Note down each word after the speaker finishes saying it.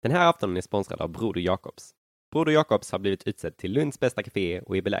Den här aftonen är sponsrad av Broder Jakobs. Broder Jakobs har blivit utsedd till Lunds bästa café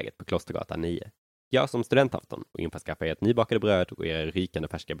och är beläget på Klostergatan 9. Gör som Studentafton och införskaffa ert nybakade bröd och era rykande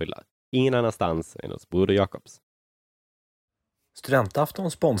färska bullar. Ingen annanstans än hos Broder Jakobs.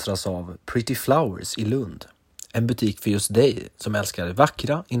 Studentafton sponsras av Pretty Flowers i Lund. En butik för just dig som älskar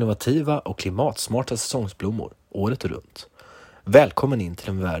vackra, innovativa och klimatsmarta säsongsblommor året runt. Välkommen in till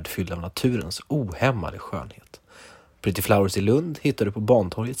en värld fylld av naturens ohämmade skönhet. Pretty Flowers i Lund hittar du på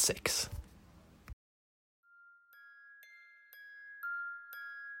Bantorget 6.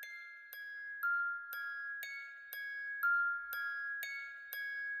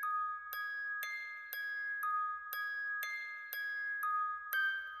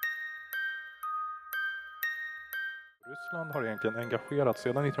 Ryssland har egentligen engagerat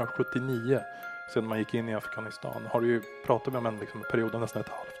sedan 1979, sedan man gick in i Afghanistan, har ju pratat om en period av nästan ett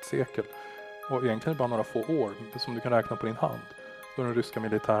halvt sekel. Och egentligen bara några få år som du kan räkna på din hand, då den ryska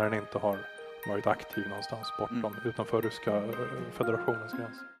militären inte har varit aktiv någonstans bortom, utanför ryska federationens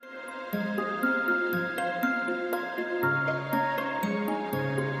gräns.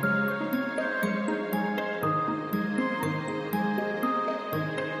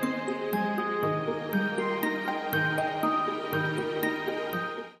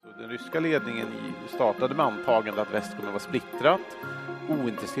 Ledningen startade med antagande att väst kommer att vara splittrat,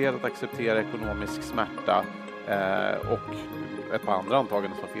 ointresserad att acceptera ekonomisk smärta och ett par andra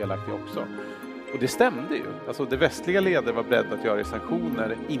antaganden som var felaktiga också. Och det stämde ju. Alltså det västliga ledare var beredda att göra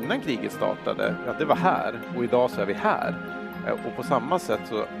sanktioner innan kriget startade. Ja, det var här och idag så är vi här. Och på samma sätt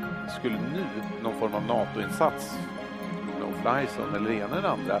så skulle nu någon form av NATO-insats, no-fly zone eller det ena eller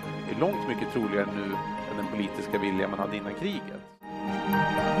andra, är långt mycket troligare nu än den politiska vilja man hade innan kriget.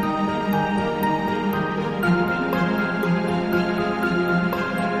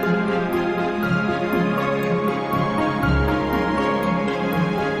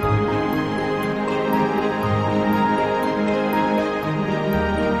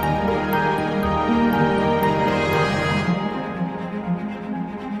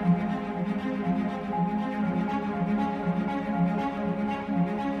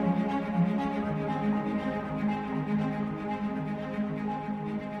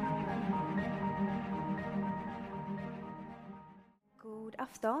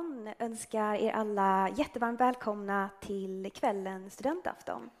 Afton önskar er alla jättevarmt välkomna till kvällens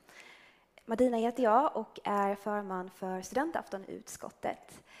studentafton. Madina heter jag och är förman för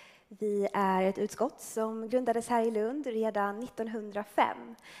Studentafton-utskottet. Vi är ett utskott som grundades här i Lund redan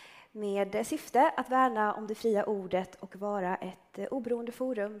 1905 med syfte att värna om det fria ordet och vara ett oberoende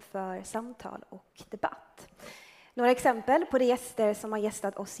forum för samtal och debatt. Några exempel på de gäster som har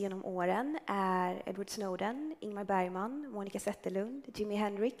gästat oss genom åren är Edward Snowden, Ingmar Bergman, Monica Zetterlund, Jimi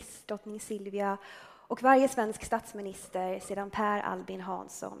Hendrix, drottning Silvia och varje svensk statsminister sedan Per Albin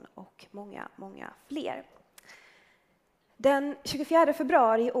Hansson och många, många fler. Den 24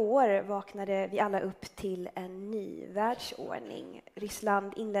 februari i år vaknade vi alla upp till en ny världsordning.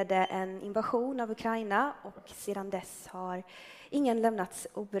 Ryssland inledde en invasion av Ukraina och sedan dess har ingen lämnats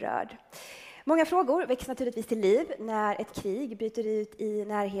oberörd. Många frågor väcks naturligtvis till liv när ett krig bryter ut i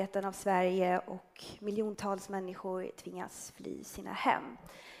närheten av Sverige och miljontals människor tvingas fly sina hem.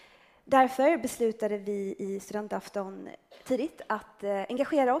 Därför beslutade vi i Studentafton tidigt att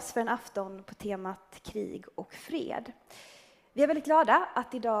engagera oss för en afton på temat krig och fred. Vi är väldigt glada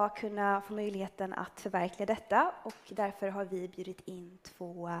att idag kunna få möjligheten att förverkliga detta och därför har vi bjudit in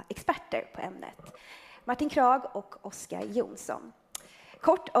 2 experter på ämnet. Martin Kragh och Oscar Jonsson.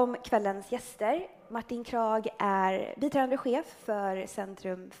 Kort om kvällens gäster. Martin Kragh är biträdande chef för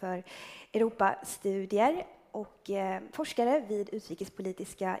Centrum för Europastudier och forskare vid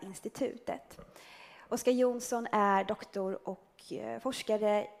Utrikespolitiska Institutet. Oscar Jonsson är doktor och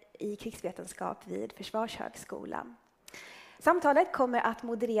forskare i krigsvetenskap vid Försvarshögskolan. Samtalet kommer att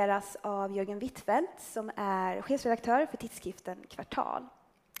modereras av Jörgen Wittfeldt som är chefredaktör för tidskriften Kvartal.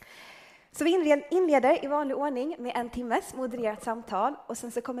 Så vi inleder i vanlig ordning med 1 timmes modererat samtal och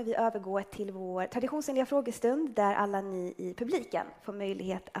sen så kommer vi övergå till vår traditionsenliga frågestund där alla ni i publiken får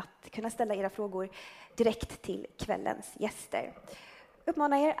möjlighet att kunna ställa era frågor direkt till kvällens gäster.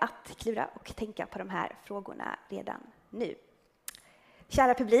 Uppmanar er att klura och tänka på de här frågorna redan nu.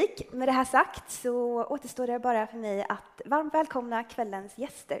 Kära publik, med det här sagt så återstår det bara för mig att varmt välkomna kvällens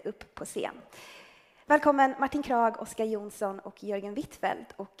gäster upp på scen. Välkommen Martin Kragh, Oscar Jonsson och Jörgen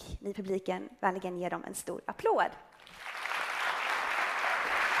Wittfeldt och ni i publiken vänligen ger dem en stor applåd.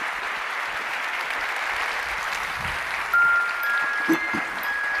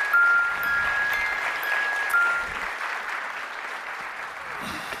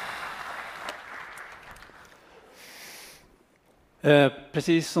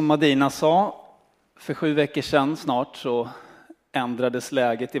 Precis som Madina sa, för 7 veckor sedan snart så ändrades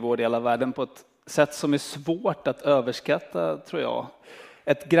läget i vår del av världen på ett sätt som är svårt att överskatta, tror jag.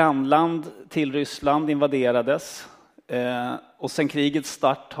 Ett grannland till Ryssland invaderades och sen krigets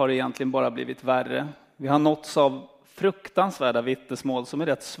start har det egentligen bara blivit värre. Vi har nåtts av fruktansvärda vittnesmål som är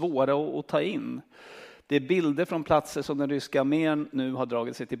rätt svåra att ta in. Det är bilder från platser som den ryska armén nu har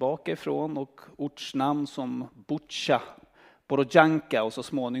dragit sig tillbaka ifrån och ortsnamn som Bucha, Borodjanka och så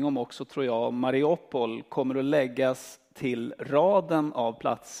småningom också, tror jag, Mariupol kommer att läggas till raden av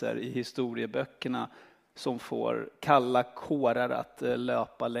platser i historieböckerna som får kalla kårar att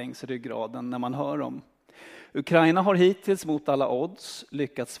löpa längs ryggraden när man hör dem. Ukraina har hittills mot alla odds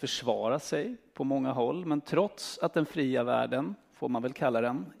lyckats försvara sig på många håll, men trots att den fria världen, får man väl kalla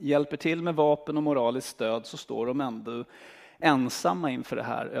den, hjälper till med vapen och moraliskt stöd, så står de ändå ensamma inför det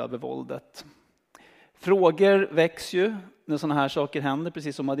här övervåldet. Frågor väcks ju när sådana här saker händer,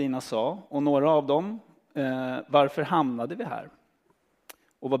 precis som Madina sa, och några av dem, varför hamnade vi här?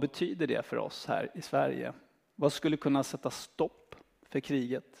 Och vad betyder det för oss här i Sverige? Vad skulle kunna sätta stopp för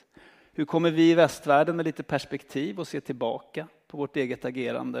kriget? Hur kommer vi i västvärlden med lite perspektiv och se tillbaka på vårt eget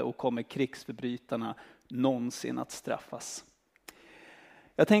agerande, och kommer krigsförbrytarna någonsin att straffas?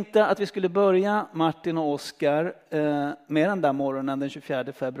 Jag tänkte att vi skulle börja, Martin och Oscar, med den där morgonen den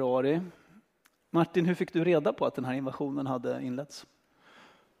 24 februari. Martin, hur fick du reda på att den här invasionen hade inletts?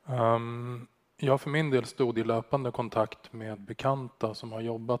 Jag för min del stod i löpande kontakt med bekanta som har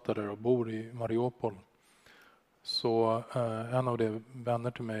jobbat där och bor i Mariupol. Så en av de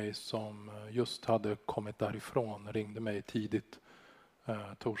vänner till mig som just hade kommit därifrån ringde mig tidigt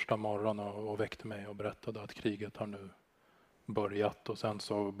torsdag morgon och väckte mig och berättade att kriget har nu börjat, och sen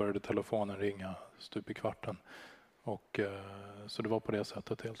så började telefonen ringa stup i kvarten. Och så det var på det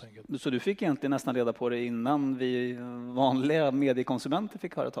sättet helt enkelt. Så du fick egentligen nästan reda på det innan vi vanliga mediekonsumenter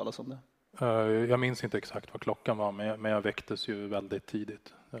fick höra talas om det? Jag minns inte exakt vad klockan var, men jag väcktes ju väldigt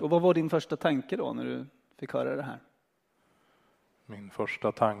tidigt. Och vad var din första tanke då när du fick höra det här? Min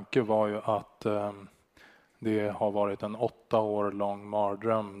första tanke var ju att det har varit en 8 år lång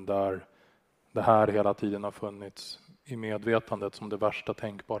mardröm där det här hela tiden har funnits i medvetandet som det värsta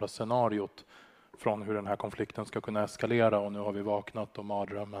tänkbara scenariot från hur den här konflikten ska kunna eskalera, och nu har vi vaknat och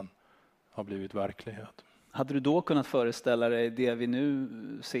mardrömmen har blivit verklighet. Hade du då kunnat föreställa dig det vi nu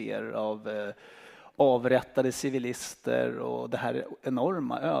ser av avrättade civilister och det här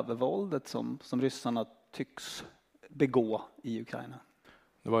enorma övervåldet som ryssarna tycks begå i Ukraina?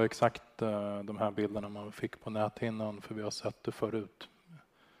 Det var exakt de här bilderna man fick på näthinnan, för vi har sett det förut.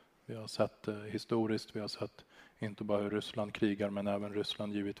 Vi har sett det historiskt, vi har sett inte bara hur Ryssland krigar, men även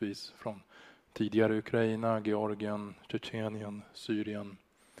Ryssland givetvis från tidigare Ukraina, Georgien, Tjetjenien, Syrien.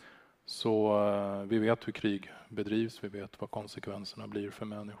 Så vi vet hur krig bedrivs, vi vet vad konsekvenserna blir för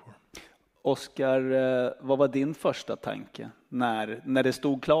människor. Oscar, vad var din första tanke när det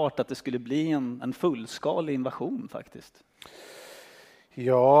stod klart att det skulle bli en fullskalig invasion faktiskt?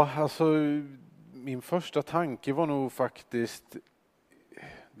 Ja, alltså min första tanke var nog faktiskt,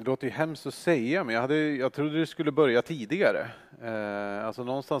 det låter ju hemskt att säga, men jag trodde det skulle börja tidigare. Alltså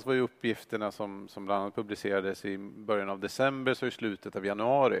någonstans var ju uppgifterna som bland annat publicerades i början av december så i slutet av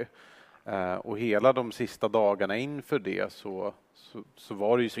januari. Och hela de sista dagarna inför det så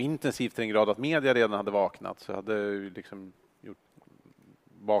var det ju så intensivt till en grad att media redan hade vaknat. Så jag hade liksom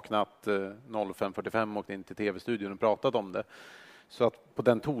vaknat 05.45 och åkt in till tv-studion och pratat om det. Så att på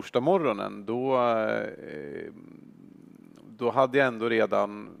den torsdag morgonen då hade jag ändå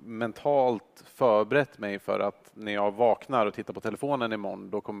redan mentalt förberett mig för att när jag vaknar och tittar på telefonen imorgon,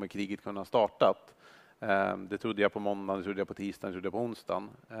 då kommer kriget kunna startat. Det trodde jag på måndagen, det trodde jag på tisdagen, det trodde jag på onsdagen.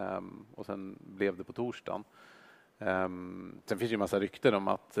 Och sen blev det på torsdagen. Sen finns ju en massa rykten om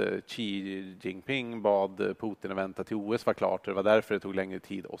att Xi Jinping bad Putin att vänta till OS var klart. Det var därför det tog längre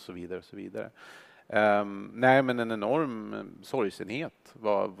tid och så vidare och så vidare. Nej, men en enorm sorgsenhet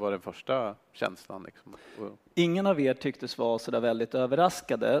var den första känslan. Liksom. Ingen av er tycktes vara så där väldigt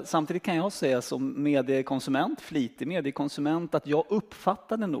överraskade. Samtidigt kan jag säga som mediekonsument, flitig mediekonsument, att jag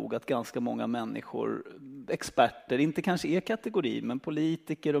uppfattade nog att ganska många människor, experter, inte kanske er kategori, men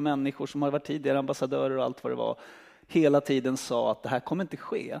politiker och människor som har varit tidigare ambassadörer och allt vad det var, hela tiden sa att det här kommer inte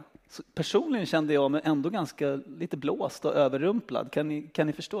ske. Så personligen kände jag mig ändå ganska lite blåst och överrumplad. Kan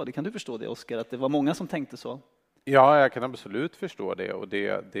ni förstå det? Kan du förstå det, Oscar? Att det var många som tänkte så? Ja, jag kan absolut förstå det. Och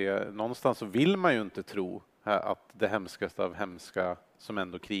någonstans så vill man ju inte tro att det hemskaste av hemska som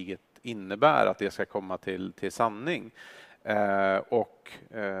ändå kriget innebär, att det ska komma till sanning. Och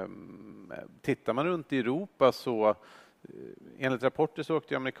tittar man runt i Europa så enligt rapporter så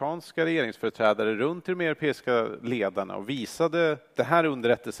åkte amerikanska regeringsföreträdare runt till de europeiska ledarna och visade det här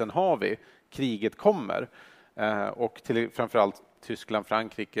underrättelsen har vi, kriget kommer. Och till framförallt Tyskland,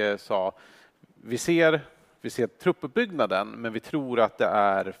 Frankrike sa vi ser truppuppbyggnaden, men vi tror att det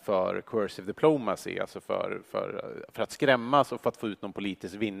är för coercive diplomacy, alltså för att skrämmas och för att få ut någon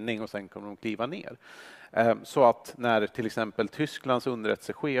politisk vinning och sen kommer de kliva ner. Så att när till exempel Tysklands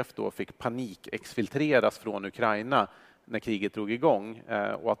underrättelsechef då fick panikexfiltreras från Ukraina när kriget drog igång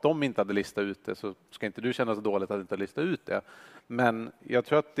och att de inte hade listat ut det, så ska inte du känna så dåligt att inte lista ut det. Men jag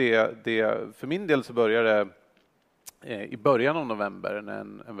tror att det för min del så började i början av november när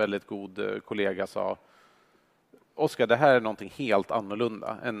en väldigt god kollega sa Oscar, det här är någonting helt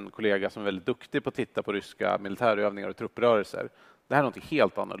annorlunda. En kollega som är väldigt duktig på att titta på ryska militärövningar och trupprörelser. Det här är någonting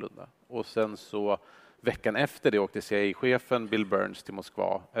helt annorlunda. Och sen så veckan efter det åkte CIA-chefen Bill Burns till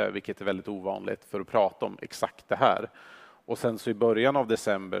Moskva, vilket är väldigt ovanligt, för att prata om exakt det här. Och sen så i början av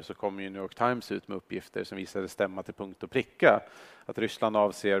december så kom ju New York Times ut med uppgifter som visade stämma till punkt och pricka. Att Ryssland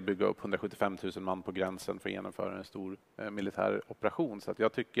avser bygga upp 175 000 man på gränsen för att genomföra en stor militär operation. Så att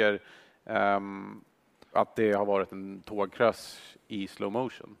jag tycker att det har varit en tågkrasch i slow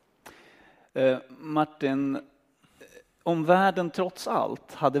motion. Martin, om världen trots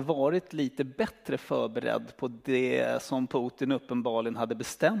allt hade varit lite bättre förberedd på det som Putin uppenbarligen hade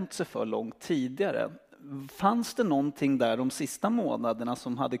bestämt sig för långt tidigare, fanns det någonting där de sista månaderna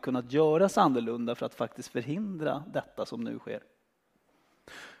som hade kunnat göras annorlunda för att faktiskt förhindra detta som nu sker?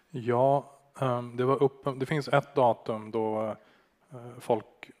 Ja, det finns ett datum då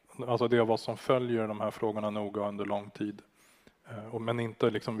alltså det är vad som följer de här frågorna noga under lång tid. Men inte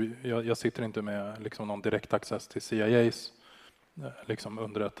liksom, jag sitter inte med liksom någon direkt access till CIAs liksom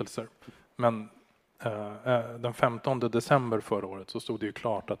underrättelser. Men den 15 december förra året så stod det ju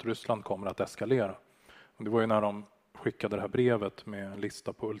klart att Ryssland kommer att eskalera. Och det var ju när de skickade det här brevet med en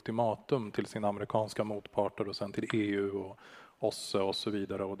lista på ultimatum till sina amerikanska motparter och sen till EU och OSSE och så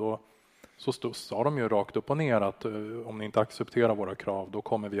vidare. Och då så sa de ju rakt upp och ner att om ni inte accepterar våra krav då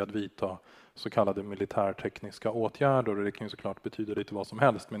kommer vi att vidta så kallade militärtekniska åtgärder. Och det kan ju såklart betyda lite vad som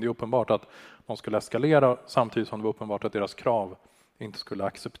helst. Men det är uppenbart att de skulle eskalera samtidigt som det var uppenbart att deras krav inte skulle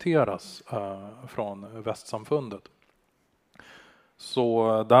accepteras från västsamfundet.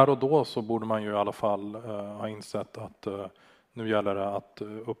 Så där och då så borde man ju i alla fall ha insett att nu gäller det att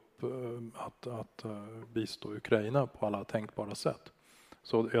bistå Ukraina på alla tänkbara sätt.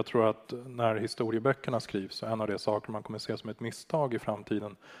 Så jag tror att när historieböckerna skrivs så en av de saker man kommer se som ett misstag i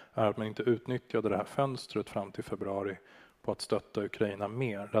framtiden är att man inte utnyttjade det här fönstret fram till februari på att stötta Ukraina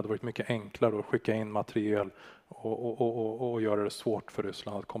mer. Det hade varit mycket enklare att skicka in materiel och göra det svårt för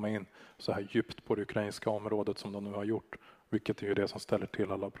Ryssland att komma in så här djupt på det ukrainska området som de nu har gjort. Vilket är ju det som ställer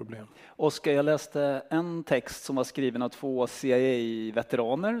till alla problem. Oscar, jag läste en text som var skriven av 2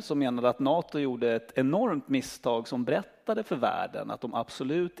 CIA-veteraner som menade att NATO gjorde ett enormt misstag som berättade för världen att de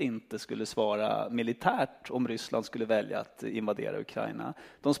absolut inte skulle svara militärt om Ryssland skulle välja att invadera Ukraina.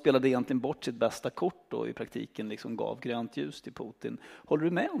 De spelade egentligen bort sitt bästa kort och i praktiken liksom gav grönt ljus till Putin. Håller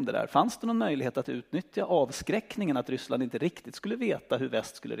du med om det där? Fanns det någon möjlighet att utnyttja avskräckningen att Ryssland inte riktigt skulle veta hur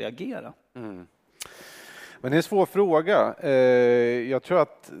väst skulle reagera? Men det är en svår fråga. Jag tror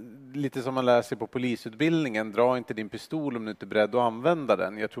att lite som man lär sig på polisutbildningen, dra inte din pistol om du inte är beredd att använda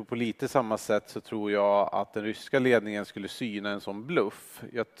den. Jag tror på lite samma sätt så tror jag att den ryska ledningen skulle syna en sån bluff.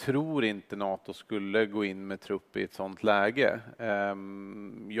 Jag tror inte NATO skulle gå in med trupp i ett sånt läge.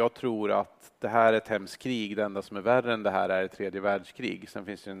 Jag tror att det här är ett hemskt krig. Det enda som är värre än det här är ett 3:e världskrig. Sen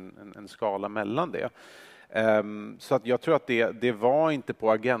finns det en skala mellan det. Så att jag tror att det var inte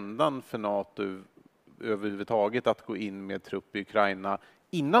på agendan för NATO överhuvudtaget att gå in med trupp i Ukraina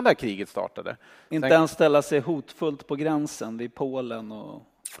innan det här kriget startade. Inte ens ställa sig hotfullt på gränsen vid Polen och...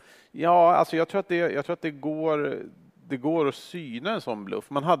 Ja, alltså jag tror att det går att syna en sån bluff.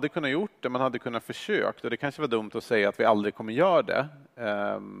 Man hade kunnat gjort det, man hade kunnat försökt och det kanske var dumt att säga att vi aldrig kommer göra det.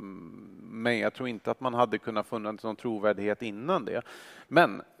 Men jag tror inte att man hade kunnat få en sån trovärdighet innan det.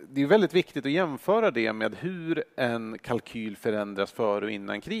 Men det är väldigt viktigt att jämföra det med hur en kalkyl förändras före och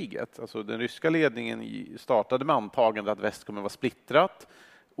innan kriget. Alltså den ryska ledningen startade med antagandet att väst kommer att vara splittrat,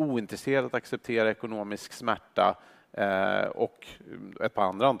 ointresserat att acceptera ekonomisk smärta och ett par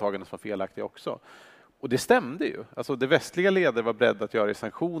andra antaganden som var felaktiga också. Och det stämde ju. Alltså det västliga ledare var beredda att göra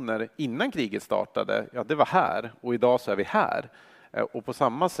sanktioner innan kriget startade. Ja, det var här och idag så är vi här. Och på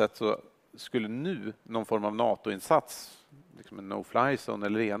samma sätt så skulle nu någon form av NATO-insats, liksom en no-fly zone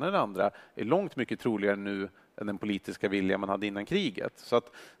eller det ena eller andra, är långt mycket troligare nu än den politiska vilja man hade innan kriget. Så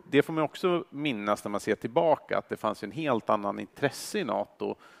att det får man också minnas när man ser tillbaka, att det fanns en helt annan intresse i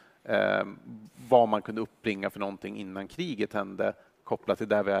NATO vad man kunde uppbringa för någonting innan kriget hände, kopplat till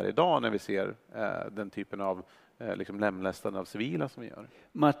där vi är idag när vi ser den typen av liksom lemlästande av civila som vi gör.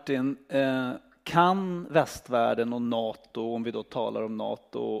 Martin, kan västvärlden och NATO, om vi då talar om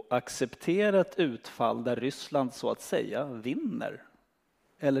NATO, acceptera ett utfall där Ryssland så att säga vinner?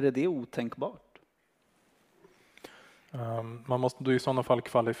 Eller är det otänkbart? Man måste då i sådana fall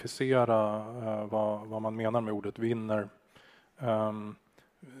kvalificera vad man menar med ordet vinner.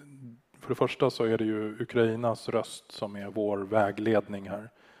 För det första så är det ju Ukrainas röst som är vår vägledning här.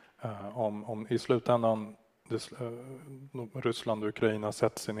 Om i slutändan Ryssland och Ukraina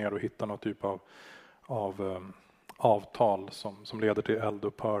sätter sig ner och hittar någon typ av avtal som leder till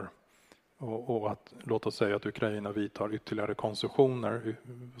eldupphör och att låt oss säga att Ukraina vidtar ytterligare koncessioner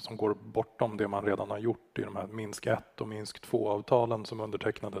som går bortom det man redan har gjort i de här Minsk 1 och Minsk 2-avtalen som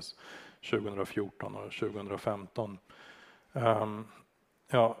undertecknades 2014 och 2015.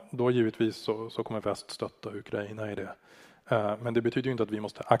 Ja, då givetvis så kommer väst stötta Ukraina i det. Men det betyder ju inte att vi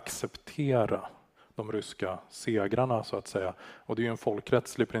måste acceptera de ryska segrarna så att säga. Och det är ju en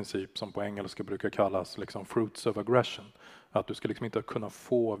folkrättslig princip som på engelska brukar kallas liksom fruits of aggression. Att du ska liksom inte kunna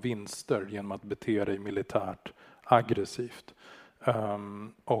få vinster genom att bete dig militärt aggressivt.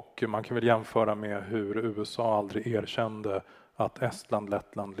 Och man kan väl jämföra med hur USA aldrig erkände att Estland,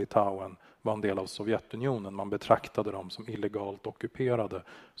 Lettland, Litauen var en del av Sovjetunionen. Man betraktade dem som illegalt ockuperade.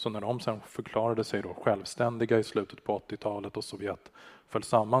 Så när de sen förklarade sig då självständiga i slutet på 80-talet och Sovjet föll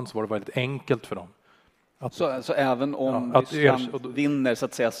samman så var det väldigt enkelt för dem. Så även om Ryssland vinner så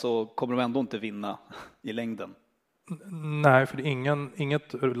att säga så kommer de ändå inte vinna i längden? Nej, för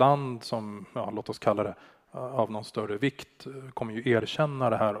inget land som, låt oss kalla det, av någon större vikt kommer ju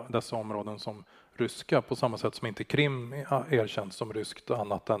erkänna dessa områden som ryska på samma sätt som inte Krim erkänns som ryskt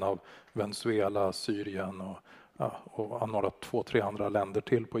annat än av Venezuela, Syrien och några 2-3 andra länder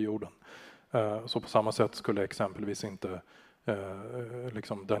till på jorden. Så på samma sätt skulle exempelvis inte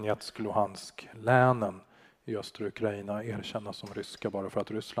liksom Donetsk, Luhansk länen i östra Ukraina erkännas som ryska bara för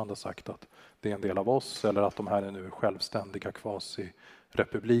att Ryssland har sagt att det är en del av oss eller att de här är nu självständiga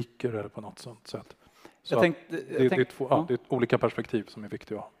quasi-republiker eller på något sånt sätt. Så det är olika perspektiv som är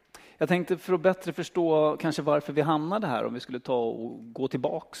viktiga. Jag tänkte för att bättre förstå kanske varför vi hamnade här, om vi skulle ta och gå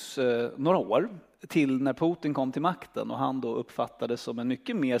tillbaks några år till när Putin kom till makten och han då uppfattades som en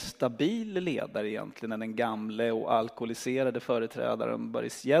mycket mer stabil ledare egentligen än den gamle och alkoholiserade företrädaren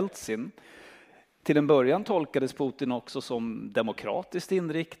Boris Jeltsin. Till en början tolkades Putin också som demokratiskt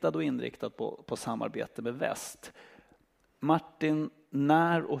inriktad och inriktad på samarbete med väst. Martin,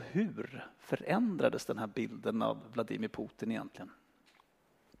 när och hur förändrades den här bilden av Vladimir Putin egentligen?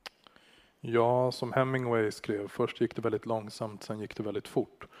 Ja, som Hemingway skrev, först gick det väldigt långsamt, sen gick det väldigt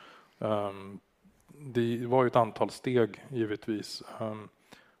fort. Det var ju ett antal steg givetvis.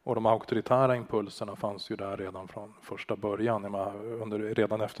 Och de auktoritära impulserna fanns ju där redan från första början.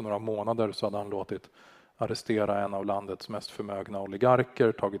 Redan efter några månader så hade han låtit arrestera en av landets mest förmögna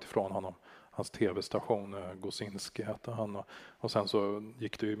oligarker, tagit ifrån honom hans tv-station, Gosinski hette han. Och sen så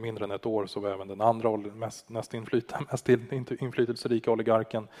gick det ju mindre än ett år så var även den andra mest inflytelserika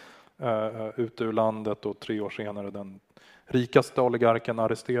oligarken ute ur landet och 3 år senare den rikaste oligarken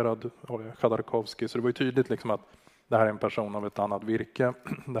arresterad, Khodorkovsky. Så det var ju tydligt liksom att det här är en person av ett annat virke.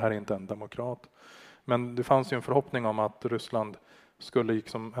 Det här är inte en demokrat. Men det fanns ju en förhoppning om att Ryssland skulle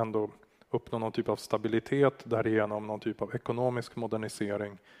liksom ändå uppnå någon typ av stabilitet, därigenom någon typ av ekonomisk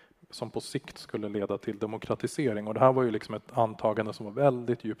modernisering som på sikt skulle leda till demokratisering. Och det här var ju liksom ett antagande som var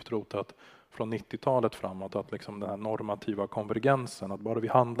väldigt djupt rotat från 90-talet framåt, att liksom den här normativa konvergensen, att bara vi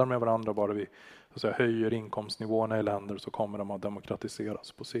handlar med varandra, bara vi så att säga, höjer inkomstnivåerna i länder så kommer de att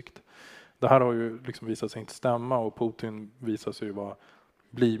demokratiseras på sikt. Det här har ju liksom visat sig inte stämma och Putin visar sig ju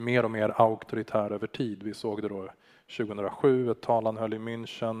bli mer och mer auktoritär över tid. Vi såg det då 2007, ett tal han höll i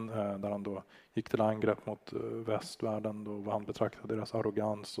München där han då gick till angrepp mot västvärlden då vad han betraktade deras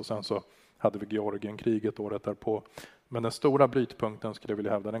arrogans, och sen så hade vi Georgienkriget året därpå. Men den stora brytpunkten skulle jag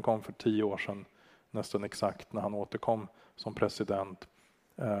vilja hävda, den kom för 10 år sedan nästan exakt när han återkom som president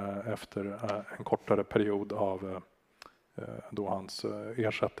efter en kortare period av då hans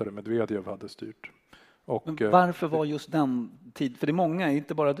ersättare Medvedev hade styrt. Men varför var just den tid? För det är många,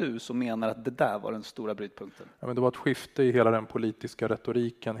 inte bara du, som menar att det där var den stora brytpunkten. Ja, men det var ett skifte i hela den politiska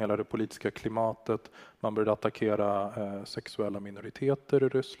retoriken, hela det politiska klimatet. Man började attackera sexuella minoriteter i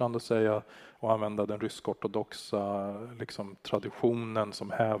Ryssland och använda den rysk-ortodoxa liksom, traditionen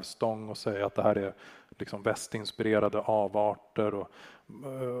som hävstång och säga att det här är liksom, västinspirerade avarter och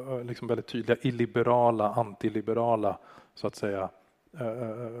liksom väldigt tydliga illiberala, antiliberala så att säga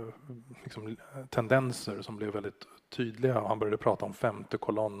liksom tendenser som blev väldigt tydliga. Han började prata om femte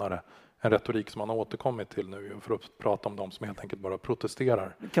kolonnare, en retorik som han har återkommit till nu för att prata om de som helt enkelt bara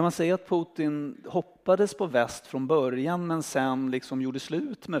protesterar. Kan man säga att Putin hoppades på väst från början men sen liksom gjorde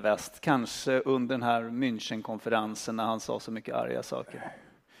slut med väst, kanske under den här Münchenkonferensen när han sa så mycket arga saker?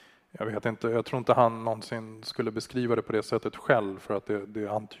 Jag vet inte, jag tror inte han någonsin skulle beskriva det på det sättet själv, för att det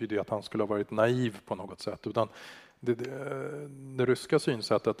antyder att han skulle ha varit naiv på något sätt, utan det ryska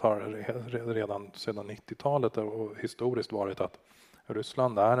synsättet har redan sedan 90-talet och historiskt varit att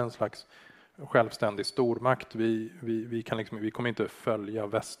Ryssland är en slags självständig stormakt. Vi kommer inte följa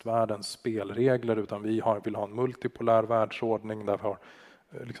västvärldens spelregler, utan vi vill ha en multipolär världsordning där vi har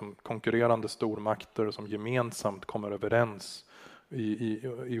liksom konkurrerande stormakter som gemensamt kommer överens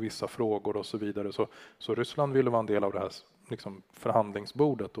i vissa frågor och så vidare. Så Ryssland ville vara en del av det här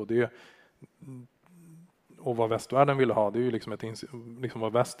förhandlingsbordet, och vad västvärlden ville ha, det är ju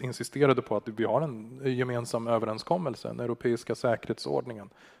vad väst insisterade på, att vi har en gemensam överenskommelse, den europeiska säkerhetsordningen,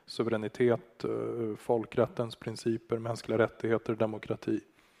 suveränitet, folkrättens principer, mänskliga rättigheter, demokrati.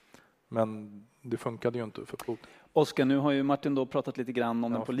 Men det funkade ju inte för Putin. Oscar, nu har ju Martin då pratat lite grann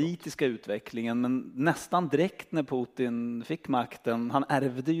om den politiska utvecklingen, men nästan direkt när Putin fick makten, han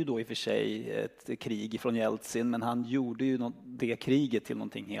ärvde ju då i och för sig ett krig från Jeltsin, men han gjorde ju det kriget till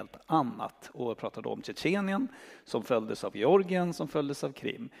någonting helt annat och pratade om Tjetjenien som följdes av Georgien som följdes av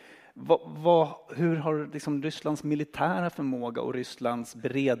Krim. Hur har Rysslands militära förmåga och Rysslands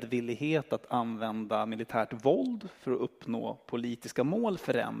beredvillighet att använda militärt våld för att uppnå politiska mål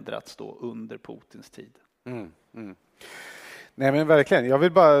förändrats då under Putins tid? Nej, men verkligen. Jag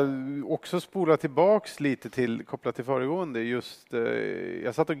vill bara också spola tillbaks lite kopplat till föregående.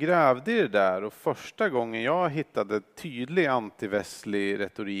 Jag satt och grävde i det där, och första gången jag hittade tydlig antivästlig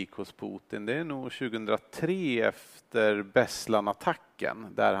retorik hos Putin, det är nog 2003 efter Beslan-attacken,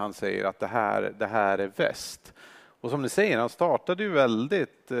 där han säger att det här är väst. Och som ni säger, han startade ju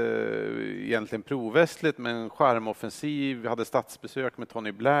väldigt egentligen provästligt med en charmoffensiv. Vi hade statsbesök med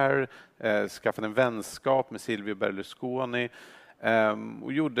Tony Blair, skaffade en vänskap med Silvio Berlusconi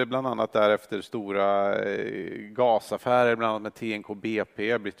och gjorde bland annat därefter stora gasaffärer, bland annat med TNK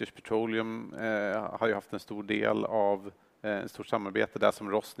BP. British Petroleum har ju haft en stor del av ett stort samarbete där som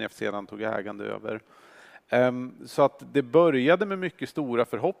Rosneft sedan tog ägande över. Så att det började med mycket stora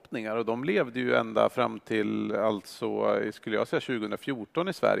förhoppningar, och de levde ju ända fram till, skulle jag säga, 2014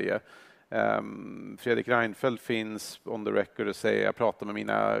 i Sverige. Fredrik Reinfeldt finns on the record och säger, jag pratar med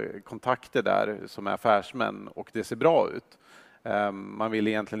mina kontakter där som är affärsmän och det ser bra ut. Man vill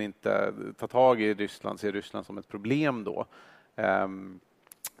egentligen inte ta tag i Ryssland, se Ryssland som ett problem då.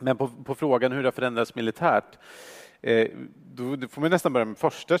 Men på frågan hur det har förändrats militärt, då får man nästan börja med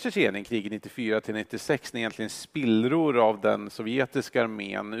första Tjetjenienkriget 94-96, när egentligen spillror av den sovjetiska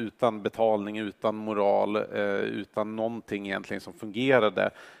armén utan betalning, utan moral, utan någonting egentligen som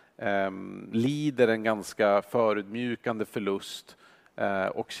fungerade, lider en ganska förödmjukande förlust,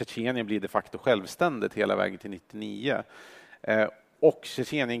 och Tjetjenien blir de facto självständigt hela vägen till 99. Och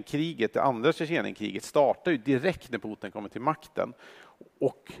Tjetjenienkriget, det andra Tjetjenienkriget, startar ju direkt när Putin kommer till makten.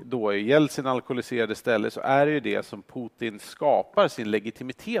 Och då i Jeltsin alkoholiserade ställe så är det ju det som Putin skapar sin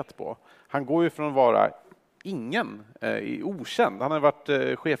legitimitet på. Han går ju från att vara okänd. Han har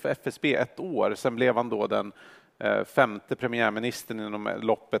varit chef för FSB 1 år. Sen blev han då den 5:e premiärministern inom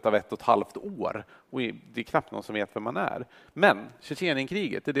loppet av 1,5 år. Och det är knappt någon som vet vem man är. Men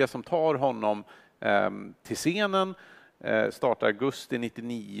Tjetjenienkriget är det som tar honom till scenen. Startar augusti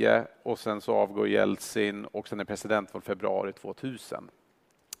 99 och sen så avgår Jeltsin och sen är presidentval februari 2000.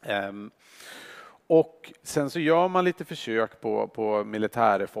 Och sen så gör man lite försök på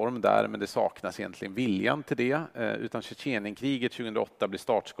militärreform där, men det saknas egentligen viljan till det. Utan Tjetjenienkriget 2008 blir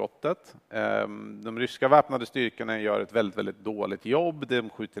startskottet. De ryska väpnade styrkorna gör ett väldigt, väldigt dåligt jobb. De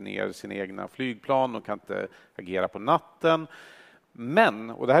skjuter ner sina egna flygplan och kan inte agera på natten. Men,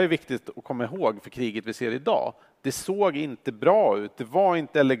 och det här är viktigt att komma ihåg för kriget vi ser idag, det såg inte bra ut, det var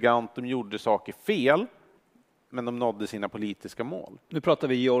inte elegant, de gjorde saker fel, men de nådde sina politiska mål. Nu pratar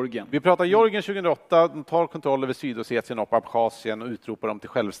vi Georgien. Vi pratar Georgien 2008, de tar kontroll över Sydossetien och Abchazien och utropar dem till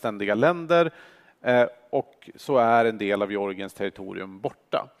självständiga länder, och så är en del av Georgiens territorium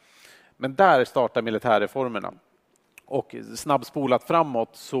borta. Men där startar militärreformerna. Och snabbspolat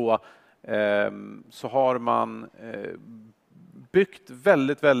framåt så har man byggt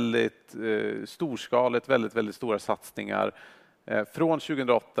väldigt, väldigt storskaligt, väldigt, väldigt stora satsningar från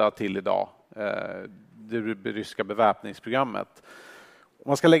 2008 till idag, det ryska beväpningsprogrammet. Om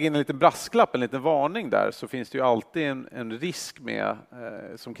man ska lägga in en liten brasklapp, en liten varning där, så finns det ju alltid en risk med,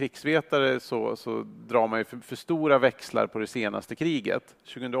 som krigsvetare så drar man ju för stora växlar på det senaste kriget.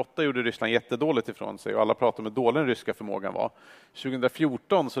 2008 gjorde Ryssland jättedåligt ifrån sig och alla pratar om hur dålig den ryska förmågan var.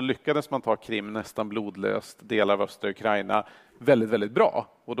 2014 så lyckades man ta Krim nästan blodlöst, delar av östra Ukraina väldigt, väldigt bra.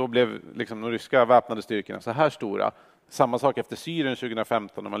 Och då blev liksom de ryska väpnade styrkorna så här stora. Samma sak efter Syrien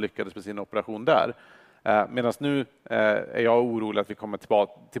 2015 när man lyckades med sin operation där. Medan nu är jag orolig att vi kommer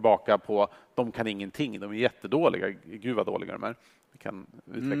tillbaka på de kan ingenting, de är jättedåliga. Gud vad dåliga de är. Vi kan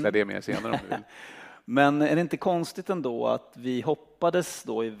utveckla det mer senare om vi vill. Men är det inte konstigt ändå att vi hoppades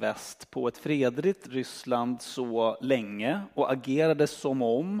då i väst på ett fredligt Ryssland så länge och agerade som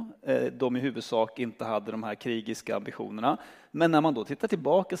om de i huvudsak inte hade de här krigiska ambitionerna. Men när man då tittar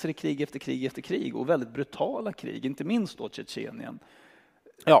tillbaka så är det krig efter krig efter krig och väldigt brutala krig, inte minst då Tjetjenien.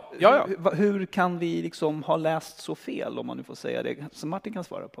 Ja. Hur kan vi liksom ha läst så fel, om man nu får säga det, som Martin kan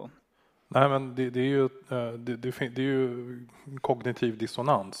svara på? Nej, men det är ju kognitiv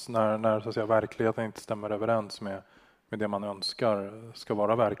dissonans när så att säga, verkligheten inte stämmer överens med det man önskar ska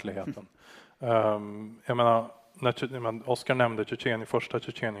vara verkligheten. Jag menar, Oscar nämnde första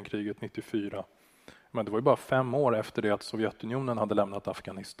Tjetjenienkriget 94. Men det var ju bara 5 år efter det att Sovjetunionen hade lämnat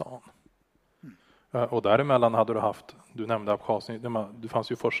Afghanistan. Och däremellan hade du haft, du nämnde Abchasien, det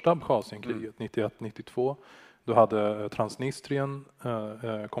fanns ju första Abchasienkriget 91-92. Du hade Transnistrien,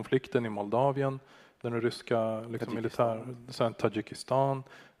 konflikten i Moldavien, den ryska militär, sen Tadzjikistan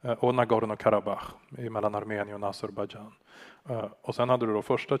och Nagorno-Karabach mellan Armenien och Azerbaijan. Och sen hade du då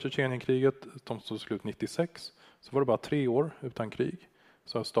första Tjetjenienkriget, som stod slut 96. Så var det bara 3 år utan krig.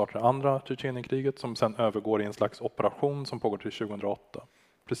 Så startade andra Tjetjenienkriget som sen övergår i en slags operation som pågår till 2008.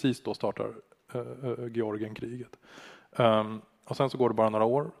 Precis då startar Georgienkriget. Och sen så går det bara några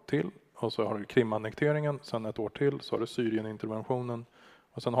år till. Och så har du Krimannekteringen, sen 1 år till så har du Syrieninterventionen.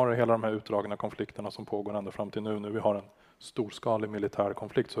 Och sen har du hela de här utdragna konflikterna som pågår ända fram till nu. Vi har en storskalig militär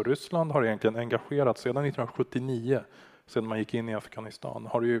konflikt. Så Ryssland har egentligen engagerat sedan 1979, sedan man gick in i Afghanistan.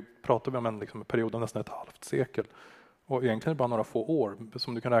 Har ju pratat om en period av nästan ett halvt sekel. Och egentligen bara några få år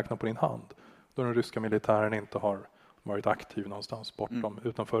som du kan räkna på din hand. Då den ryska militären inte har varit aktiv någonstans bortom,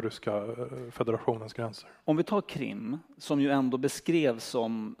 utanför ryska federationens gränser. Om vi tar Krim, som ju ändå beskrevs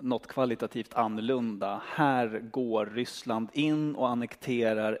som något kvalitativt annorlunda. Här går Ryssland in och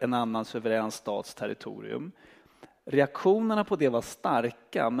annekterar en annan suverän stats territorium. Reaktionerna på det var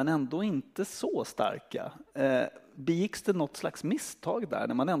starka, men ändå inte så starka. Begicks det något slags misstag där,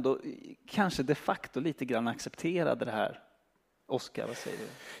 när man ändå kanske de facto lite grann accepterade det här? Oscar, vad säger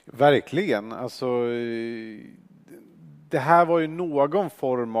du? Verkligen, alltså det här var ju någon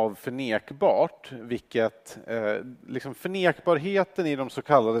form av förnekbart, vilket förnekbarheten i de så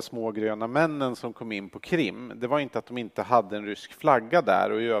kallade små gröna männen som kom in på Krim, det var inte att de inte hade en rysk flagga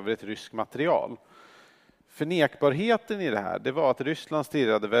där och i övrigt rysk material. Förnekbarheten i det här, det var att Ryssland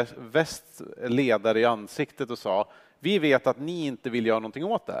stirrade västledare i ansiktet och sa: vi vet att ni inte vill göra någonting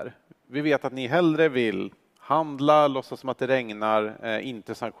åt det här. Vi vet att ni hellre vill handla, låtsas som att det regnar,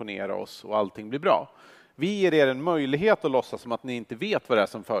 inte sanktionera oss och allting blir bra. Vi ger er en möjlighet att låtsas som att ni inte vet vad det är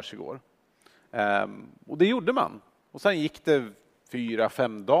som försiggår. Och det gjorde man. Och sen gick det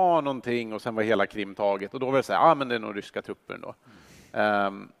 4-5 dagar någonting och sen var hela Krim taget. Och då var det så här, men det är nog ryska trupper då.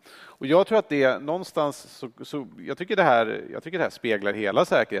 Och jag tror att det någonstans, jag tycker det här speglar hela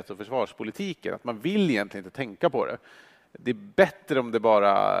säkerhets- och försvarspolitiken. Att man vill egentligen inte tänka på det. Det är bättre om det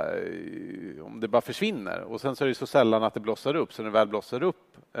bara försvinner. Och sen så är det så sällan att det blossar upp. Så när det väl blossar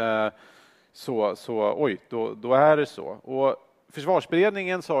upp då är det så. Och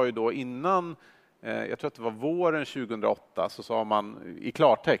försvarsberedningen sa ju då innan, jag tror att det var våren 2008, så sa man i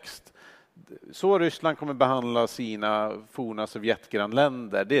klartext: så Ryssland kommer behandla sina forna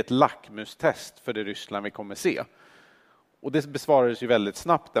Sovjetgrannländer, det är ett lackmustest för det Ryssland vi kommer se. Och det besvarades ju väldigt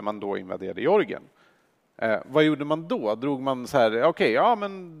snabbt när man då invaderade Georgien. Vad gjorde man då? Drog man så här,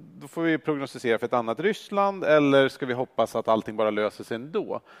 men då får vi prognostisera för ett annat Ryssland, eller ska vi hoppas att allting bara löser sig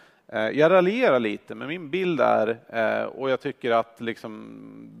ändå? Jag raljerar lite, men min bild är, och jag tycker att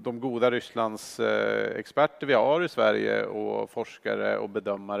de goda Rysslands experter vi har i Sverige och forskare och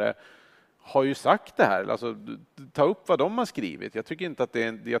bedömare har ju sagt det här. Alltså, ta upp vad de har skrivit. Jag tycker inte att det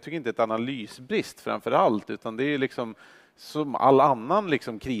är ett analysbrist framför allt, utan det är som all annan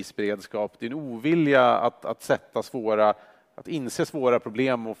krisberedskap. Det är en ovilja att inse svåra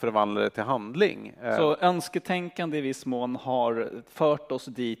problem och förvandla det till handling. Så önsketänkande i viss mån har fört oss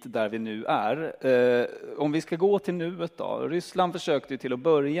dit där vi nu är. Om vi ska gå till nuet då. Ryssland försökte till att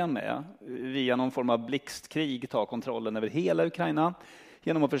börja med via någon form av blixtkrig ta kontrollen över hela Ukraina.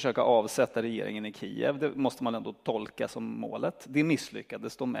 genom att försöka avsätta regeringen i Kiev. Det måste man ändå tolka som målet. Det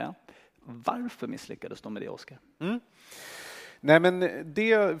misslyckades de med. Varför misslyckades de med det, Oscar? Nej, men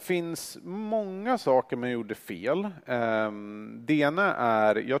det finns många saker man gjorde fel. Det ena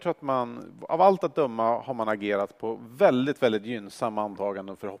är, jag tror att man, av allt att döma har man agerat på väldigt, väldigt gynnsamma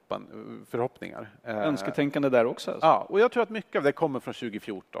antaganden och förhoppningar. Önsketänkande där också? Alltså. Ja, och jag tror att mycket av det kommer från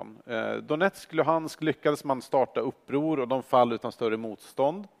 2014. Donetsk, Luhansk lyckades man starta uppror och de fall utan större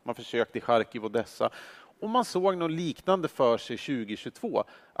motstånd. Man försökte i Charkiv och Odessa. Och man såg något liknande för sig 2022.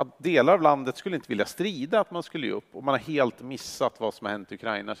 Att delar av landet skulle inte vilja strida, att man skulle ge upp. Och man har helt missat vad som har hänt i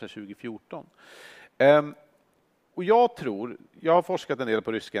Ukraina sedan 2014. Och jag har forskat en del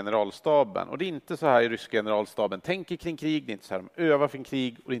på ryska generalstaben. Och det är inte så här i ryska generalstaben tänker kring krig, det är inte så här de övar för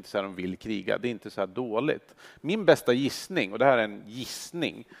krig och det är inte så här de vill kriga. Det är inte så här dåligt. Min bästa gissning, och det här är en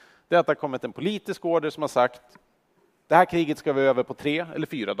gissning, det är att det har kommit en politisk order som har sagt det här kriget ska vi över på 3 eller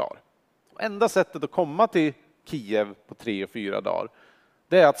 4 dagar. Enda sättet att komma till Kiev på 3 och 4 dagar,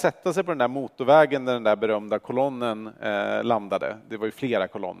 det är att sätta sig på den där motorvägen där den där berömda kolonnen landade. Det var ju flera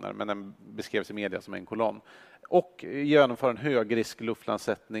kolonner, men den beskrevs i media som en kolonn. Och genomföra en högrisk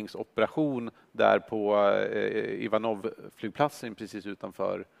luftlandsättningsoperation där på Ivanov-flygplatsen precis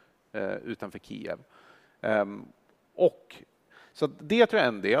utanför Kiev. Så det tror jag är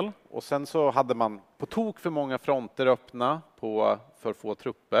en del. Och sen så hade man på tok för många fronter öppna för få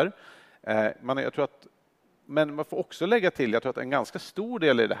trupper. Men man får också lägga till, jag tror att en ganska stor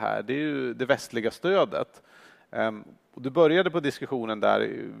del i det här, det är ju det västliga stödet. Och du började på diskussionen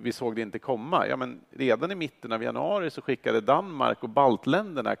där vi såg det inte komma. Ja, men redan i mitten av januari så skickade Danmark och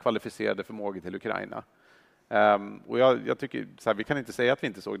baltländerna kvalificerade förmågor till Ukraina. Och jag tycker så här, vi kan inte säga att vi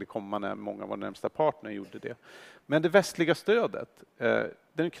inte såg det komma när många av våra närmsta partner gjorde det. Men det västliga stödet,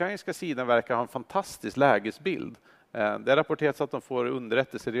 den ukrainska sidan verkar ha en fantastisk lägesbild. Det rapporteras att de får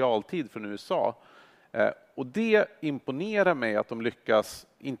underrättelse i realtid från USA. Och det imponerar mig att de lyckas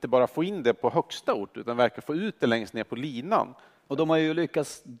inte bara få in det på högsta ort utan verkar få ut det längst ner på linan. Och de har ju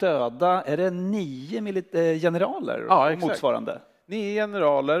lyckats döda, är det 9 generaler motsvarande? 9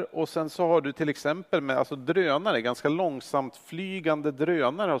 generaler och sen så har du till exempel med drönare, ganska långsamt flygande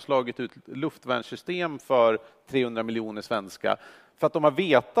drönare har slagit ut luftvärnssystem för 300 miljoner svenska. För att de har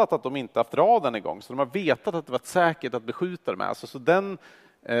vetat att de inte haft radarn igång. Så de har vetat att det var säkert att beskjuta dem. Så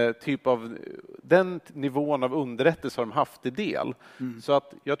den nivån av underrättelse har de haft i del. Så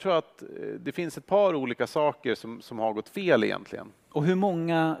att jag tror att det finns ett par olika saker som har gått fel egentligen. Och hur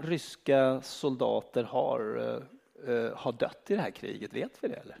många ryska soldater har dött i det här kriget? Vet vi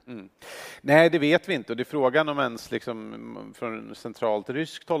det eller? Nej, det vet vi inte. Och det är frågan om ens från centralt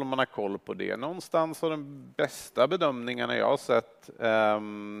ryskt håll man har koll på det. Någonstans av de bästa bedömningarna jag har sett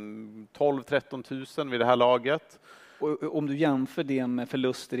 12-13 000 vid det här laget. Och om du jämför det med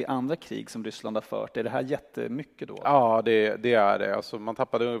förluster i andra krig som Ryssland har fört, är det här jättemycket då? Ja, det är det. Man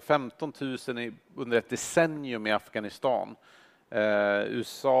tappade 15 000 under ett decennium i Afghanistan.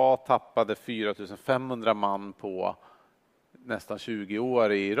 USA tappade 4 500 man på nästan 20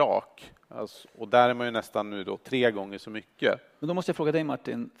 år i Irak. Och där är man ju nästan nu då 3 gånger så mycket. Men då måste jag fråga dig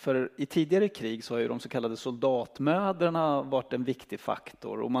Martin, för i tidigare krig så har ju de så kallade soldatmödrarna varit en viktig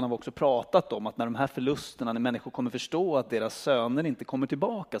faktor. Och man har också pratat om att när de här förlusterna, när människor kommer förstå att deras söner inte kommer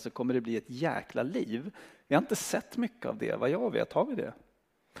tillbaka så kommer det bli ett jäkla liv. Vi har inte sett mycket av det, vad jag vet. Har vi det?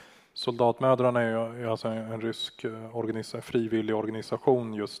 Soldatmödrarna är alltså en rysk frivillig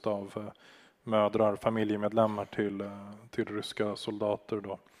organisation just av mödrar, familjemedlemmar till ryska soldater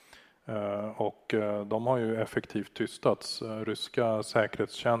då. Och de har ju effektivt tystats. Ryska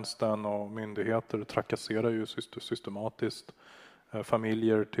säkerhetstjänsten och myndigheter trakasserar ju systematiskt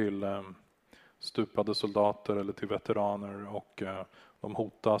familjer till stupade soldater eller till veteraner och de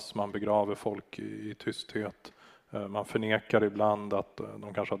hotas, man begraver folk i tysthet. Man förnekar ibland att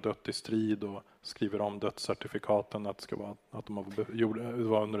de kanske har dött i strid och skriver om dödscertifikaten att det ska vara att de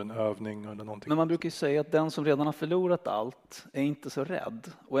var under en övning eller någonting. Men man brukar ju säga att den som redan har förlorat allt är inte så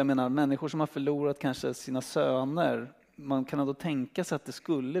rädd. Och jag menar, människor som har förlorat kanske sina söner, man kan ändå tänka sig att det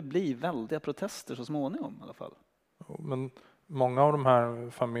skulle bli väldiga protester så småningom i alla fall. Men många av de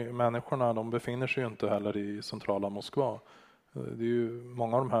här människorna, de befinner sig ju inte heller i centrala Moskva. Det är ju,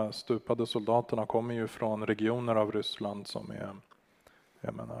 många av de här stupade soldaterna kommer ju från regioner av Ryssland som är,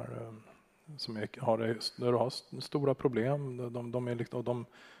 jag menar, har stora problem.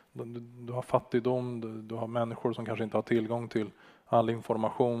 Du har fattigdom, du har människor som kanske inte har tillgång till all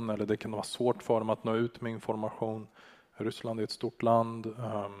information eller det kan vara svårt för dem att nå ut med information. Ryssland är ett stort land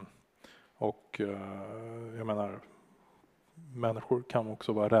och jag menar, människor kan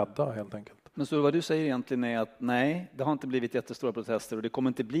också vara rädda helt enkelt. Men så vad du säger egentligen är att nej, det har inte blivit jättestora protester och det kommer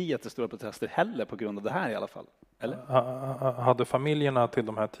inte bli jättestora protester heller på grund av det här i alla fall, eller? Hade familjerna till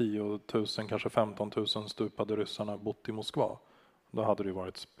de här 10 000, kanske 15 000 stupade ryssarna bott i Moskva, då hade det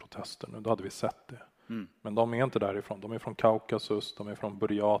varit protester nu, då hade vi sett det. Men de är inte därifrån, de är från Kaukasus, de är från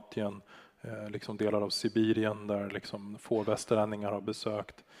Buryatien, liksom delar av Sibirien där liksom få västerlänningar har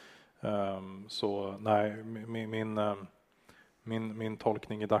besökt. Så nej, min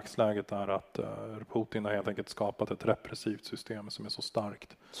tolkning i dagsläget är att Putin har helt enkelt skapat ett repressivt system som är så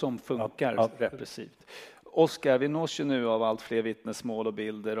starkt. Som funkar repressivt. Oscar, vi nås ju nu av allt fler vittnesmål och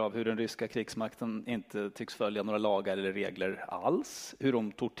bilder av hur den ryska krigsmakten inte tycks följa några lagar eller regler alls. Hur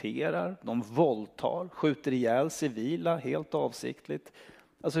de torterar, de våldtar, skjuter ihjäl civila helt avsiktligt.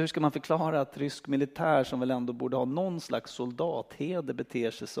 Alltså hur ska man förklara att rysk militär som väl ändå borde ha någon slags soldatheder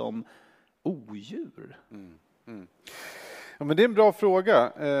beter sig som odjur? Ja, men det är en bra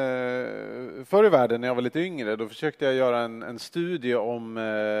fråga. Förr i världen när jag var lite yngre, då försökte jag göra en studie om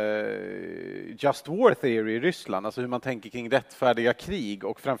just war theory i Ryssland, alltså hur man tänker kring rättfärdiga krig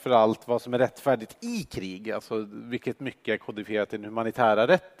och framförallt vad som är rättfärdigt i krig, alltså vilket mycket är kodifierat i den humanitära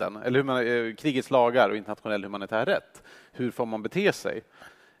rätten, eller krigets lagar och internationell humanitär rätt. Hur får man bete sig?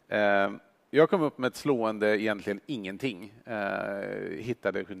 Jag kom upp med ett slående egentligen ingenting,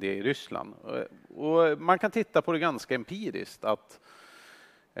 hittade det i Ryssland. Och man kan titta på det ganska empiriskt, att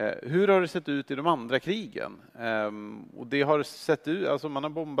hur har det sett ut i de andra krigen? Och det har sett ut, alltså man har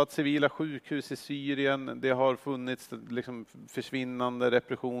bombat civila sjukhus i Syrien, det har funnits liksom försvinnande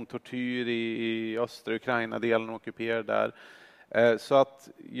repression, tortyr i östra Ukraina-delen ockuperad där. Så att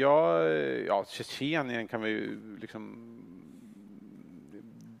Tjetjenien kan vi ju liksom,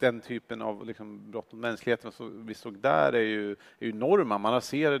 den typen av liksom brott mot mänskligheten som vi såg där är ju enorma. Man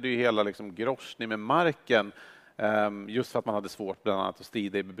raserade ju hela liksom Groznyj med marken, just för att man hade svårt bland annat att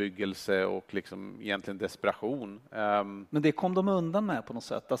strida i bebyggelse och liksom egentligen desperation. Men det kom de undan med på något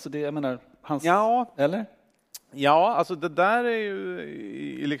sätt. Alltså det, jag menar, eller? Ja, alltså det där är ju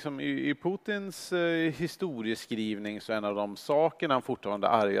i Putins historieskrivning så en av de sakerna han fortfarande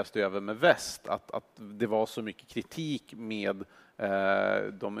argast över med väst, att det var så mycket kritik med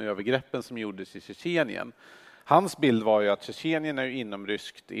de övergreppen som gjordes i Tjetjenien. Hans bild var ju att Tjetjenien är ju inom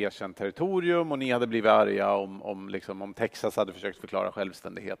ryskt erkänt territorium och ni hade blivit arga om Texas hade försökt förklara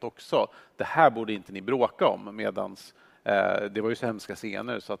självständighet också. Det här borde inte ni bråka om, medans det var ju så hemska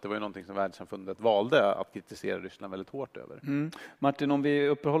scener så att det var ju någonting som världssamfundet valde att kritisera Ryssland väldigt hårt över. Martin, om vi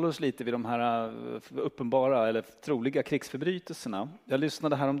uppehåller oss lite vid de här uppenbara eller troliga krigsförbrytelserna. Jag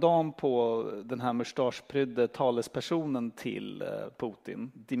lyssnade häromdagen på den här mustaschprydde talespersonen till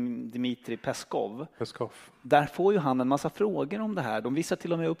Putin, Dmitrij Peskov. Där får ju han en massa frågor om det här. De visar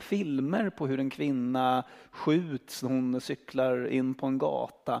till och med upp filmer på hur en kvinna skjuts när hon cyklar in på en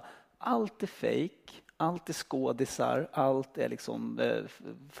gata. Allt är fake. Allt är skådisar, allt är liksom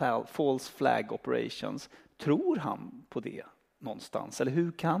false flag operations. Tror han på det någonstans? Eller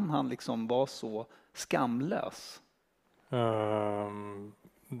hur kan han liksom vara så skamlös?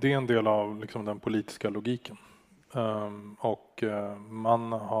 Det är en del av liksom den politiska logiken. Och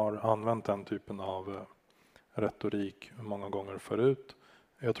man har använt den typen av retorik många gånger förut.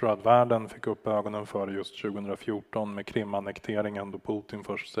 Jag tror att världen fick upp ögonen för just 2014 med Krim-annekteringen, då Putin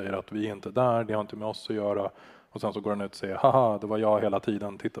först säger att vi är inte där, det har inte med oss att göra. Och sen så går han ut och säger, haha, det var jag hela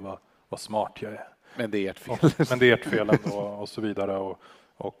tiden, titta vad smart jag är. Men det är ert fel. Men det är ert fel ändå, och så vidare.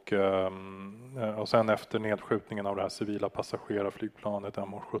 Och sen efter nedskjutningen av det här civila passagerarflygplanet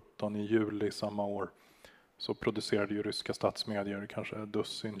MH17 i juli samma år, så producerade ju ryska statsmedier kanske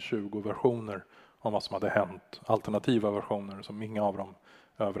 20 versioner om vad som hade hänt. Alternativa versioner som inga av dem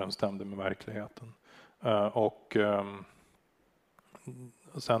överensstämde med verkligheten. Och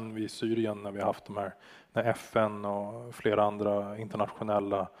sen vid Syrien när vi har haft de här, när FN och flera andra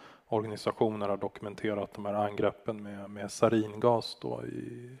internationella organisationer har dokumenterat de här angreppen med saringas då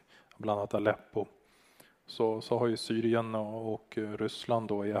i bland annat Aleppo, så har ju Syrien och Ryssland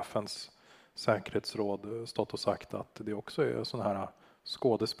då i FNs säkerhetsråd stått och sagt att det också är sådana här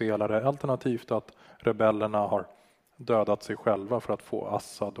skådespelare, alternativt att rebellerna har dödat sig själva för att få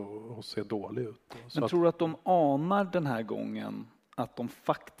Assad att se dålig ut. Men tror du att de anar den här gången att de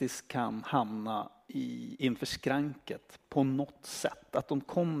faktiskt kan hamna inför skranket på något sätt? Att de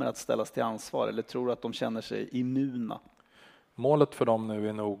kommer att ställas till ansvar, eller tror du att de känner sig immuna? Målet för dem nu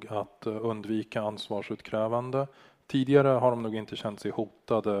är nog att undvika ansvarsutkrävande. Tidigare har de nog inte känt sig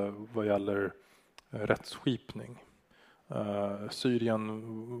hotade vad gäller rättsskipning.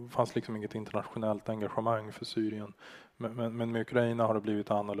 Syrien fanns liksom inget internationellt engagemang för Syrien, men med Ukraina har det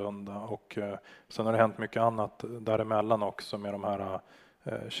blivit annorlunda, och sen har det hänt mycket annat däremellan också med de här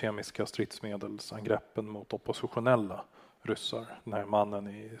kemiska stridsmedelsangreppen mot oppositionella ryssar. Den här mannen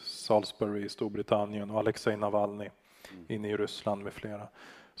i Salisbury i Storbritannien och Alexej Navalny inne i Ryssland med flera.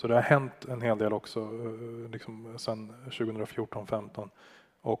 Så det har hänt en hel del också liksom sedan 2014-15.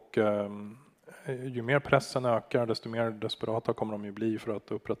 Och ju mer pressen ökar, desto mer desperata kommer de ju bli för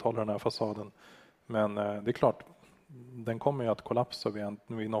att upprätthålla den här fasaden. Men det är klart, den kommer ju att kollapsa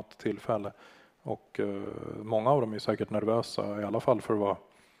vid något tillfälle. Och många av dem är säkert nervösa, i alla fall för vad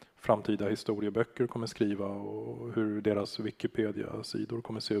framtida historieböcker kommer skriva och hur deras Wikipedia-sidor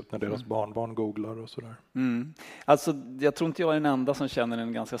kommer se ut när deras barnbarn googlar och sådär. Alltså, jag tror inte jag är den enda som känner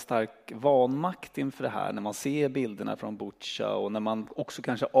en ganska stark vanmakt inför det här när man ser bilderna från Butja och när man också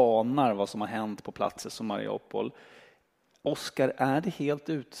kanske anar vad som har hänt på platser som Mariupol. Oscar, är det helt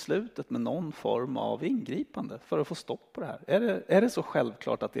uteslutet med någon form av ingripande för att få stopp på det här? Är det så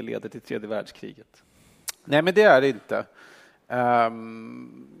självklart att det leder till tredje världskriget? Nej, men det är det inte.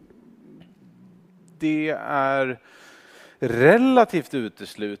 Det är relativt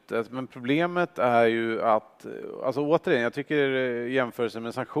uteslutet, men problemet är ju att, alltså återigen, jag tycker jämförelsen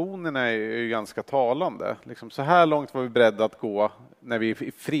med sanktionerna är ju ganska talande. Liksom så här långt var vi beredda att gå när vi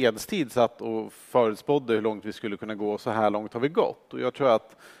i fredstid satt och förutspådde hur långt vi skulle kunna gå, så här långt har vi gått. Och jag tror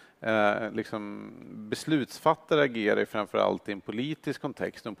att liksom beslutsfattare agerar framförallt i en politisk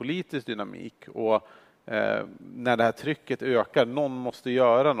kontext och en politisk dynamik. Och när det här trycket ökar, någon måste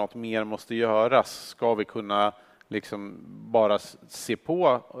göra något, mer måste göras, ska vi kunna liksom bara se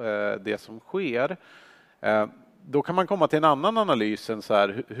på det som sker. Då kan man komma till en annan analys än så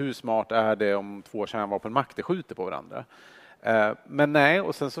här, hur smart är det om två kärnvapenmakter skjuter på varandra. Men nej,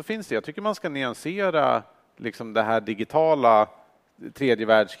 och sen så finns det, jag tycker man ska nyansera liksom det här digitala tredje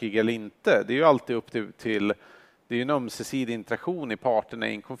världskrig eller inte. Det är ju alltid upp till det är ju en ömsesidig interaktion i parterna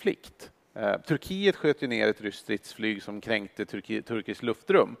i en konflikt. Turkiet sköt ju ner ett ryskt stridsflyg som kränkte turkiskt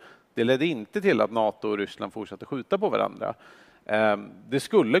luftrum. Det ledde inte till att NATO och Ryssland fortsatte skjuta på varandra. Det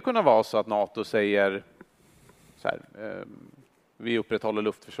skulle kunna vara så att NATO säger så här, vi upprätthåller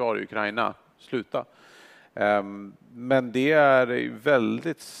luftförsvar i Ukraina, sluta. Men det är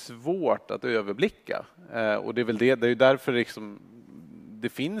väldigt svårt att överblicka. Och det är väl det är ju därför liksom det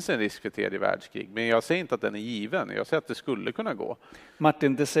finns en risk för tredje världskrig. Men jag säger inte att den är given. Jag säger att det skulle kunna gå.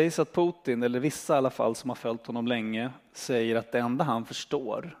 Martin, det sägs att Putin, eller vissa i alla fall som har följt honom länge, säger att det enda han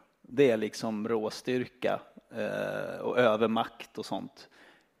förstår, det är liksom råstyrka och övermakt och sånt.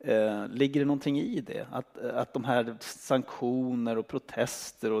 Ligger det någonting i det? Att de här sanktioner och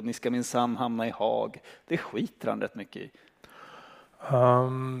protester och ni ska minsann hamna i Haag, det skiter han rätt mycket i.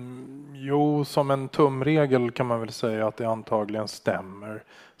 Jo, som en tumregel kan man väl säga att det antagligen stämmer.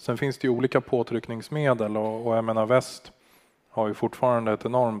 Sen finns det ju olika påtryckningsmedel och jag menar väst har ju fortfarande ett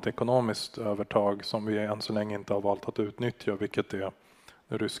enormt ekonomiskt övertag som vi än så länge inte har valt att utnyttja, vilket är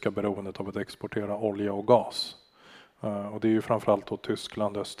det ryska beroendet av att exportera olja och gas. Och det är ju framförallt då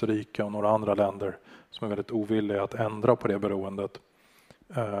Tyskland, Österrike och några andra länder som är väldigt ovilliga att ändra på det beroendet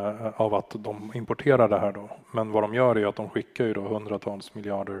av att de importerar det här då. Men vad de gör är att de skickar ju då hundratals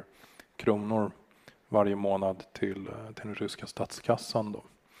miljarder kronor varje månad till den ryska statskassan då.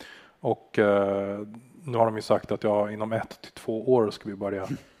 Och nu har de ju sagt att inom 1 till 2 år ska vi börja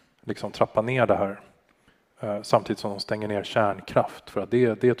liksom trappa ner det här. Samtidigt som de stänger ner kärnkraft, för att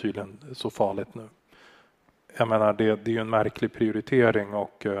det är tydligen så farligt nu. Jag menar, det är ju en märklig prioritering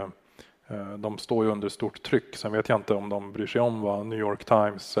och de står ju under stort tryck. Sen vet jag inte om de bryr sig om vad New York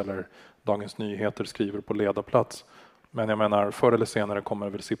Times eller Dagens Nyheter skriver på ledarplats. Men jag menar, förr eller senare kommer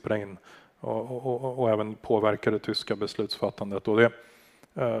det väl sippra in och även påverka det tyska beslutsfattandet. Och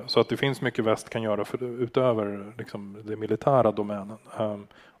så att det finns mycket väst kan göra utöver liksom, det militära domänen.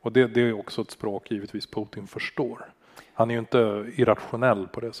 Och det är också ett språk givetvis Putin förstår. Han är ju inte irrationell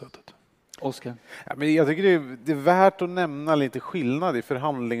på det sättet. Oscar? Ja, men jag tycker det är värt att nämna lite skillnad i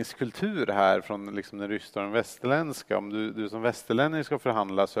förhandlingskultur här från liksom den ryska och den västerländska. Om du som västerlänning ska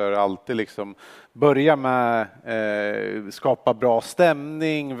förhandla så är det alltid liksom börja med skapa bra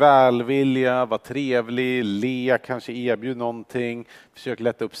stämning, välvilja, vara trevlig, le, kanske erbjuda någonting, försök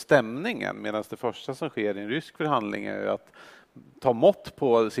lätta upp stämningen, medan det första som sker i en rysk förhandling är att ta mått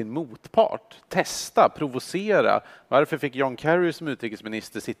på sin motpart, testa, provocera. Varför fick John Kerry som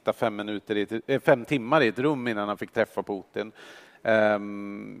utrikesminister sitta 5 timmar i ett rum innan han fick träffa Putin?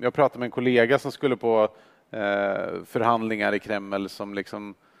 Jag pratade med en kollega som skulle på förhandlingar i Kreml som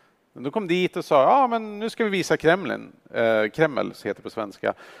liksom, då kom dit och sa men nu ska vi visa Kreml, så heter det på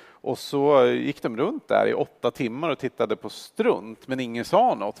svenska. Och så gick de runt där i 8 timmar och tittade på strunt, men ingen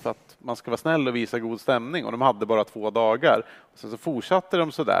sa något för att man ska vara snäll och visa god stämning, och de hade bara 2 dagar. Och sen så fortsatte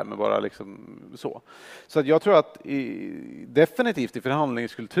de så där med bara liksom så. Så att jag tror att definitivt i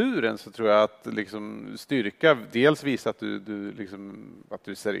förhandlingskulturen så tror jag att liksom styrka dels visa att du liksom, att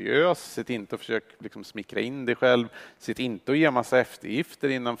du är seriös, sitt inte att försöka liksom smickra in dig själv, sitt inte att ge massa eftergifter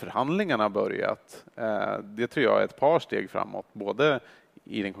innan förhandlingarna har börjat. Det tror jag är ett par steg framåt, både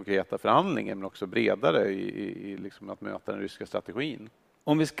i den konkreta förhandlingen men också bredare i liksom att möta den ryska strategin.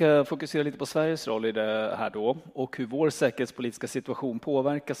 Om vi ska fokusera lite på Sveriges roll i det här då och hur vår säkerhetspolitiska situation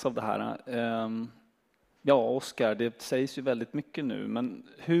påverkas av det här. Ja, Oscar, det sägs ju väldigt mycket nu, men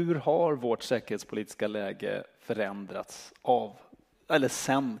hur har vårt säkerhetspolitiska läge förändrats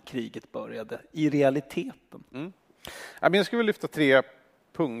sen kriget började i realiteten? Jag skulle lyfta 3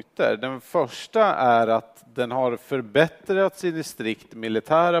 punkter. Den första är att den har förbättrats i det strikt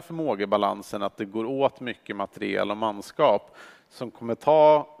militära förmågebalansen, att det går åt mycket materiel och manskap som kommer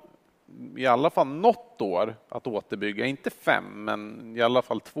ta i alla fall något år att återbygga, inte 5 men i alla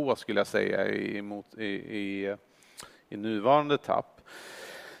fall 2 skulle jag säga i nuvarande tapp.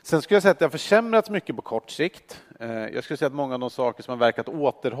 Sen skulle jag säga att det har försämrats mycket på kort sikt. Jag skulle säga att många av de saker som har verkat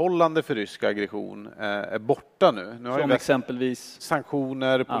återhållande för rysk aggression är borta nu. Som exempelvis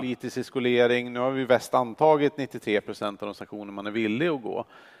sanktioner, politisk isolering. Nu har vi väst antagit 93% av de sanktioner man är villig att gå.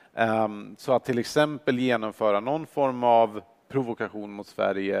 Så att till exempel genomföra någon form av provokation mot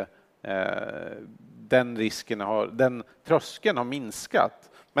Sverige, den tröskeln har minskat.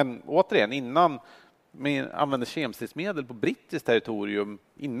 Men återigen, innan man använde kemstridsmedel på brittiskt territorium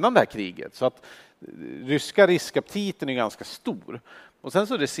innan det här kriget. Så att ryska riskaptiten är ganska stor. Och sen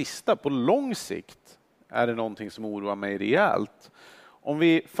så det sista, på lång sikt är det någonting som oroar mig rejält. Om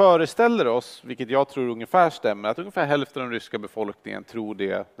vi föreställer oss, vilket jag tror ungefär stämmer, att ungefär hälften av den ryska befolkningen tror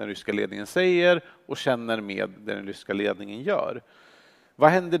det den ryska ledningen säger och känner med det den ryska ledningen gör. Vad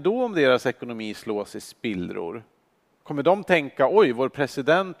händer då om deras ekonomi slås i spillror? Kommer de tänka, oj, vår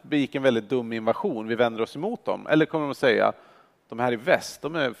president begick en väldigt dum invasion, vi vänder oss emot dem? Eller kommer de säga, de här i väst,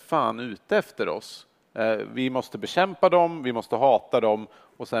 de är fan ute efter oss. Vi måste bekämpa dem, vi måste hata dem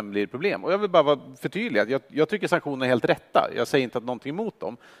och sen blir det problem. Och jag vill bara vara förtydlig, jag tycker sanktioner är helt rätta. Jag säger inte att någonting emot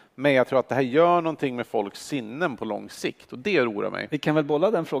dem. Men jag tror att det här gör någonting med folks sinnen på lång sikt och det oroar mig. Vi kan väl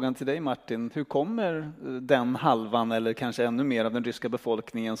bolla den frågan till dig, Martin. Hur kommer den halvan eller kanske ännu mer av den ryska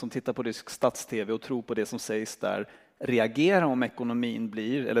befolkningen som tittar på rysk stats-tv och tror på det som sägs där reagera om ekonomin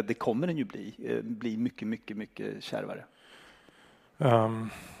blir, eller det kommer den ju bli mycket kärvare?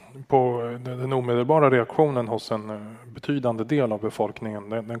 På den omedelbara reaktionen hos en betydande del av befolkningen,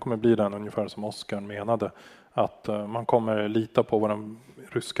 den kommer bli den ungefär som Oscar menade, att man kommer lita på vad den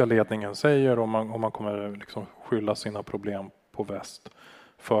ryska ledningen säger och man kommer liksom skylla sina problem på väst.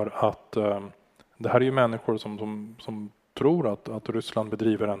 För att det här är ju människor som tror att Ryssland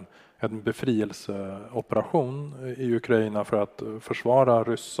bedriver en befrielseoperation i Ukraina för att försvara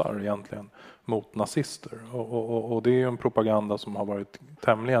ryssar egentligen mot nazister. Och det är en propaganda som har varit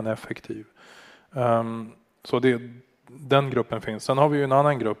tämligen effektiv. Så den gruppen finns. Sen har vi ju en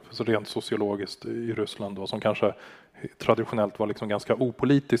annan grupp, så rent sociologiskt i Ryssland då, som kanske traditionellt var liksom ganska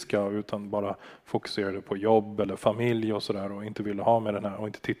opolitiska utan bara fokuserade på jobb eller familj och sådär och inte ville ha med den här och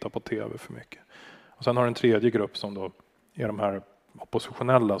inte titta på tv för mycket. Och sen har en tredje grupp som då är de här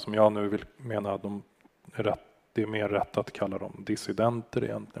oppositionella som jag nu vill mena att det är mer rätt att kalla dem dissidenter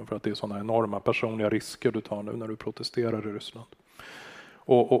egentligen, för att det är sådana enorma personliga risker du tar nu när du protesterar i Ryssland.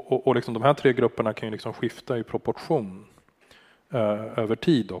 Och liksom de här 3 grupperna kan ju liksom skifta i proportion över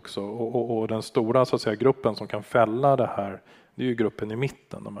tid också. Och den stora så att säga, gruppen som kan fälla det här, det är ju gruppen i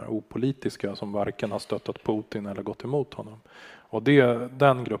mitten, de här opolitiska som varken har stöttat Putin eller gått emot honom. Och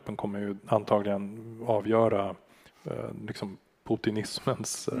den gruppen kommer ju antagligen avgöra liksom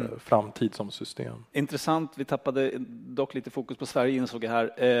putinismens framtid som system. Intressant, vi tappade dock lite fokus på Sverige insåg jag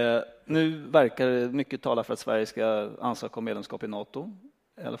här. Nu verkar mycket tala för att Sverige ska ansöka om medlemskap i NATO.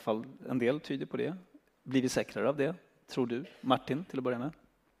 I alla fall en del tyder på det. Blir vi säkrare av det, tror du? Martin, till att börja med.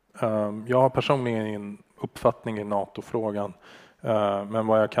 Jag har personligen en uppfattning i NATO-frågan. Men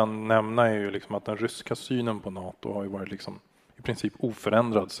vad jag kan nämna är ju liksom att den ryska synen på NATO har ju varit liksom i princip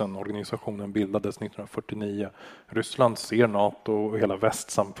oförändrad sedan organisationen bildades 1949. Ryssland ser NATO och hela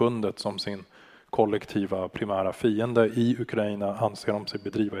västsamfundet som sin kollektiva primära fiende. I Ukraina anser de sig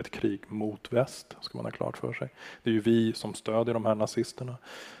bedriva ett krig mot väst, ska man ha klart för sig. Det är ju vi som stödjer de här nazisterna.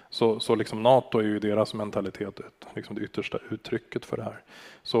 Så liksom NATO är ju deras mentalitet, liksom det yttersta uttrycket för det här.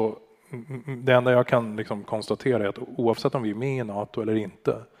 Så det enda jag kan liksom konstatera är att oavsett om vi är med i NATO eller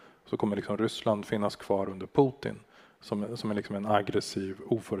inte så kommer liksom Ryssland finnas kvar under Putin. som är liksom en aggressiv,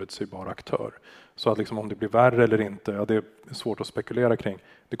 oförutsägbar aktör. Så att liksom om det blir värre eller inte, ja, det är svårt att spekulera kring.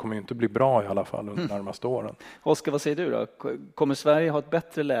 Det kommer ju inte bli bra i alla fall under de närmaste åren. Oskar, vad säger du då? Kommer Sverige ha ett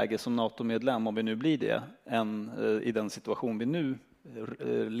bättre läge som NATO-medlem, om vi nu blir det, än i den situation vi nu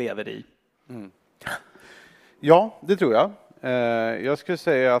lever i? Ja, det tror jag. Jag skulle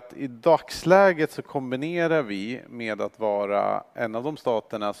säga att i dagsläget så kombinerar vi med att vara en av de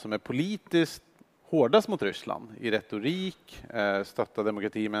staterna som är politiskt hårdast mot Ryssland i retorik, stötta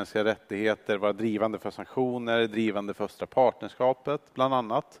demokrati, mänskliga rättigheter, vara drivande för sanktioner, drivande för östra partnerskapet bland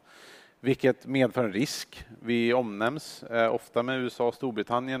annat. Vilket medför en risk. Vi omnämns ofta med USA och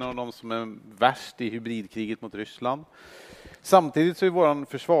Storbritannien och de som är värst i hybridkriget mot Ryssland. Samtidigt så är vår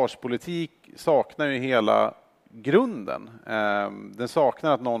försvarspolitik saknar ju hela grunden. Den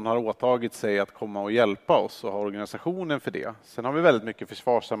saknar att någon har åtagit sig att komma och hjälpa oss och ha organisationen för det. Sen har vi väldigt mycket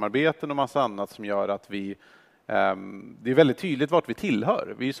försvarssamarbeten och massa annat som gör att vi det är väldigt tydligt vart vi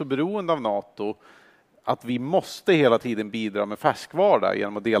tillhör. Vi är så beroende av NATO att vi måste hela tiden bidra med färskvara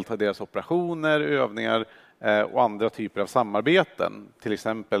genom att delta i deras operationer, övningar och andra typer av samarbeten. Till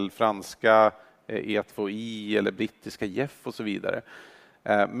exempel franska E2I eller brittiska JEF och så vidare.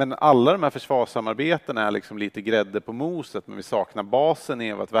 Men alla de här försvarssamarbeten är liksom lite grädde på moset, men vi saknar basen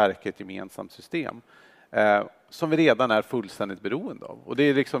i att verka ett gemensamt system som vi redan är fullständigt beroende av. Och det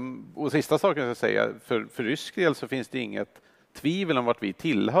är liksom, och sista saken jag ska säga, för rysk del så finns det inget tvivel om vart vi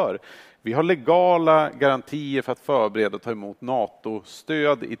tillhör. Vi har legala garantier för att förbereda och ta emot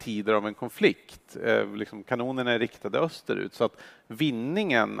NATO-stöd i tider av en konflikt. Liksom kanonerna är riktade österut, så att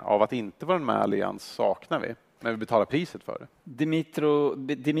vinningen av att inte vara med i allians saknar vi. Men vi betalar priset för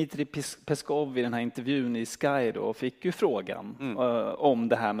det. Dmitrij Peskov i den här intervjun i Sky då fick ju frågan om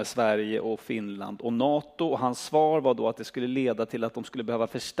det här med Sverige och Finland och NATO. Och hans svar var då att det skulle leda till att de skulle behöva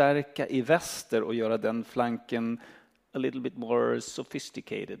förstärka i väster och göra den flanken a little bit more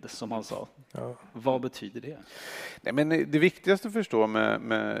sophisticated, som han sa. Ja. Vad betyder det? Nej, men det viktigaste att förstå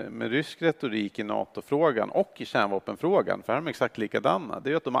med rysk retorik i NATO-frågan och i kärnvapenfrågan, för de är exakt likadana,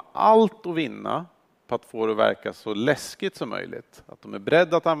 det är att de har allt att vinna på att få det att verka så läskigt som möjligt. Att de är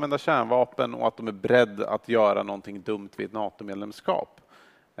beredda att använda kärnvapen och att de är beredda att göra någonting dumt vid ett NATO-medlemskap.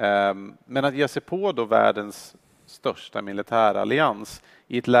 Men att ge sig på då världens största militärallians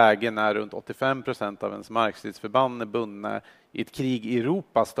i ett läge när runt 85% av ens markstridsförband är bundna i ett krig i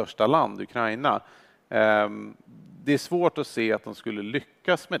Europas största land, Ukraina. Det är svårt att se att de skulle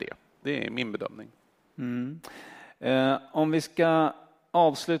lyckas med det. Det är min bedömning. Om vi ska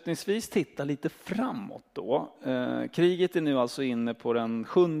avslutningsvis titta lite framåt då. Kriget är nu alltså inne på den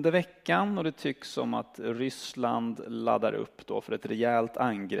 7:e veckan och det tycks som att Ryssland laddar upp då för ett rejält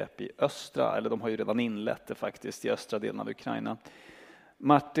angrepp i östra, eller de har ju redan inlett det faktiskt, i östra delen av Ukraina.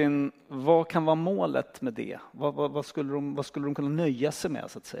 Martin, vad kan vara målet med det? Vad skulle de kunna nöja sig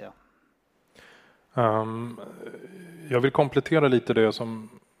med, så att säga? Jag vill komplettera lite det som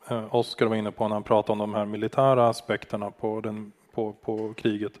Oscar var inne på när han pratade om de här militära aspekterna på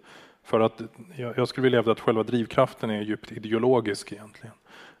kriget. För att jag skulle vilja hävda att själva drivkraften är djupt ideologisk egentligen.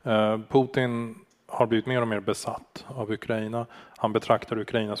 Putin har blivit mer och mer besatt av Ukraina. Han betraktar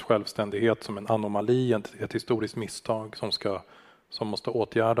Ukrainas självständighet som en anomali, ett historiskt misstag som måste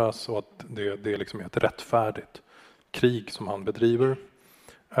åtgärdas, och att det liksom är ett rättfärdigt krig som han bedriver.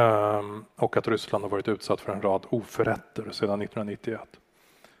 Och att Ryssland har varit utsatt för en rad oförrätter sedan 1991.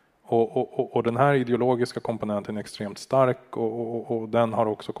 Och den här ideologiska komponenten är extremt stark, och den har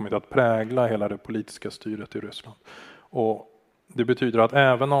också kommit att prägla hela det politiska styret i Ryssland. Och det betyder att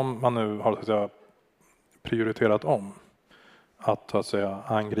även om man nu har, så att säga, prioriterat om att, så att säga,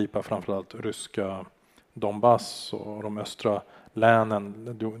 angripa framförallt ryska Donbass och de östra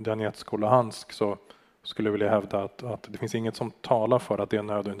länen, Donetsk och Luhansk, så skulle jag vilja hävda att det finns inget som talar för att det är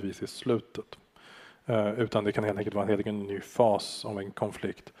nödvändigtvis i slutet. Utan det kan helt enkelt vara en helt ny fas av en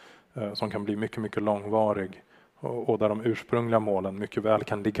konflikt som kan bli mycket, mycket långvarig, och där de ursprungliga målen mycket väl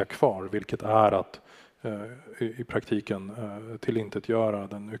kan ligga kvar, vilket är att i praktiken tillintetgöra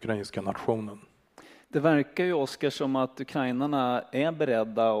den ukrainska nationen. Det verkar ju, Oscar, som att ukrainarna är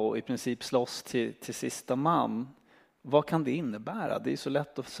beredda och i princip slåss till sista man. Vad kan det innebära? Det är så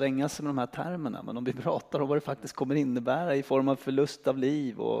lätt att svänga sig med de här termerna, men om vi pratar om vad det faktiskt kommer innebära i form av förlust av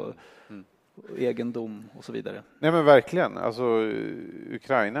liv och egendom och så vidare. Nej, men verkligen. Alltså,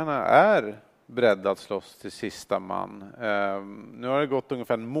 ukrainarna är beredda att slåss till sista man. Nu har det gått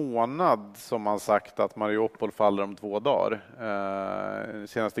ungefär en månad som man sagt att Mariupol faller om 2 dagar.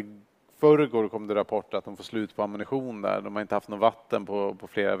 Senast i förrgår kom det rapporter att de får slut på ammunition där. De har inte haft något vatten på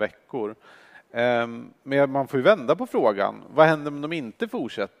flera veckor. Men man får ju vända på frågan. Vad händer om de inte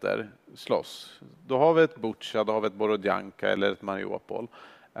fortsätter slåss? Då har vi ett Bucha, då har vi ett Borodjanka eller ett Mariupol.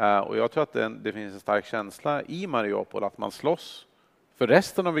 Och jag tror att det finns en stark känsla i Mariupol att man slåss för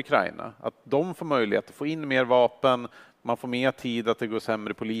resten av Ukraina. Att de får möjlighet att få in mer vapen, man får mer tid att det går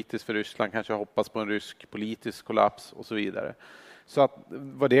sämre politiskt för Ryssland, kanske hoppas på en rysk politisk kollaps och så vidare. Så att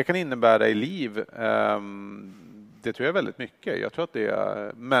vad det kan innebära i liv, det tror jag väldigt mycket. Jag tror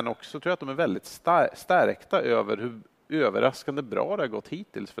att men också tror jag att de är väldigt stärkta över hur överraskande bra det har gått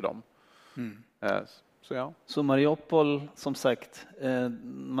hittills för dem. Så Mariupol, som sagt,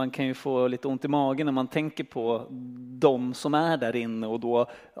 man kan ju få lite ont i magen när man tänker på de som är där inne och då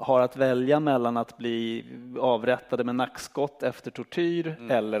har att välja mellan att bli avrättade med nackskott efter tortyr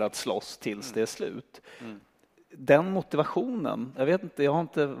eller att slåss tills det är slut. Den motivationen, jag vet inte, jag har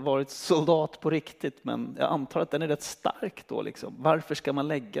inte varit soldat på riktigt, men jag antar att den är rätt stark då liksom. Varför ska man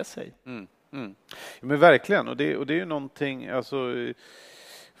lägga sig? Ja, men verkligen, och det är ju någonting, alltså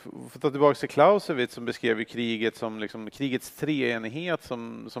för att ta tillbaka till Clausewitz som beskrev ju kriget som liksom krigets treenighet,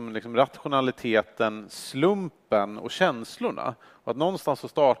 som liksom rationaliteten, slumpen och känslorna. Och att någonstans så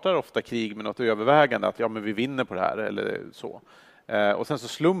startar ofta krig med något övervägande att ja, men vi vinner på det här eller så. Och sen så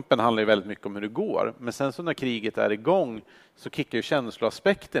slumpen handlar ju väldigt mycket om hur det går. Men sen så när kriget är igång så kickar ju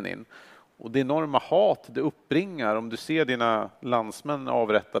känsloaspekten in. Och det enorma hat det uppbringar om du ser dina landsmän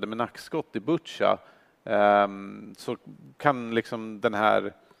avrättade med nackskott i Bucha, så kan liksom den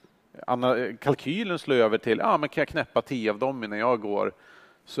här kalkylen slå över till men kan jag knäppa 10 av dem innan jag går,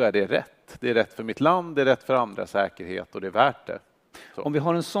 så är det rätt. Det är rätt för mitt land, det är rätt för andra säkerhet och det är värt det. Så. Om vi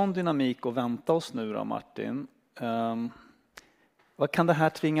har en sån dynamik att vänta oss nu då, Martin, vad kan det här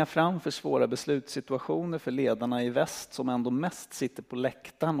tvinga fram för svåra beslutssituationer för ledarna i väst som ändå mest sitter på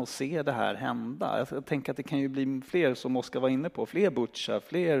läktaren och ser det här hända? Jag tänker att det kan ju bli fler, som Oscar var inne på, fler Bucha,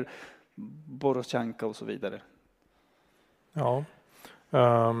 fler Borodjanka och så vidare. Ja,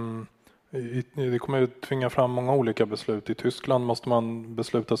 det kommer ju tvinga fram många olika beslut. I Tyskland måste man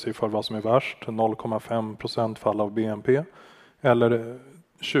besluta sig för vad som är värst, 0,5% fall av BNP eller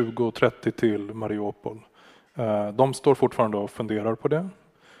 20-30 till Mariupol. De står fortfarande och funderar på det.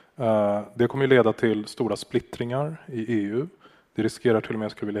 Det kommer ju leda till stora splittringar i EU. Det riskerar till och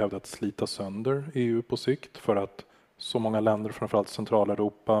med, skulle vilja hävda, att slita sönder EU på sikt, för att så många länder, framförallt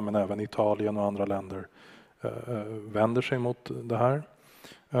Centraleuropa men även Italien och andra länder, vänder sig mot det här.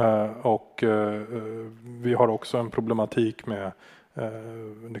 Och vi har också en problematik med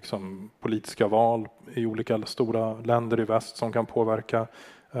liksom politiska val i olika stora länder i väst som kan påverka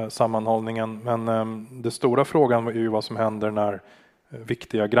sammanhållningen. Men det stora frågan är ju vad som händer när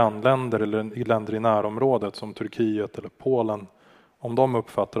viktiga grannländer eller länder i närområdet som Turkiet eller Polen, om de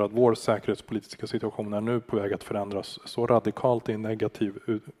uppfattar att vår säkerhetspolitiska situation är nu på väg att förändras så radikalt i en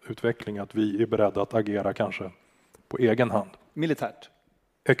negativ utveckling att vi är beredda att agera kanske på egen hand. Militärt?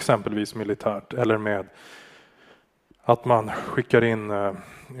 Exempelvis militärt, eller med att man skickar in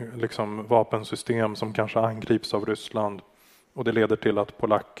liksom vapensystem som kanske angrips av Ryssland och det leder till att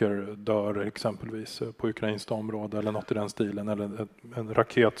polacker dör exempelvis på ukrainskt område eller något i den stilen, eller en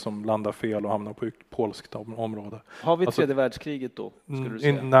raket som landar fel och hamnar på polskt område. Har vi tredje världskriget då? Skulle du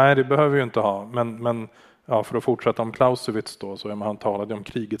säga? Nej, det behöver vi ju inte ha, men ja, för att fortsätta om Clausewitz då, så han talade om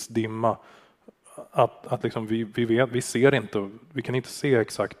krigets dimma, att liksom vi ser inte, vi kan inte se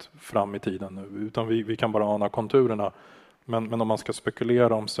exakt fram i tiden nu, utan vi kan bara ana konturerna. Men om man ska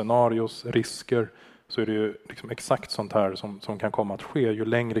spekulera om scenarios, risker, så är det ju liksom exakt sånt här som kan komma att ske. Ju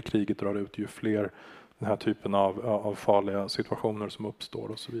längre kriget drar ut, ju fler den här typen av farliga situationer som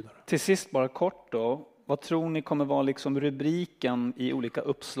uppstår och så vidare. Till sist bara kort då, vad tror ni kommer vara liksom rubriken i olika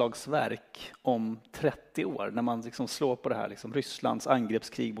uppslagsverk om 30 år, när man liksom slår på det här liksom Rysslands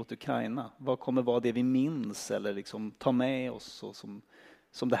angreppskrig mot Ukraina? Vad kommer vara det vi minns eller liksom tar med oss och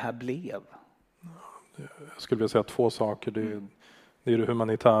som det här blev? Jag skulle vilja säga 2 saker. Det är det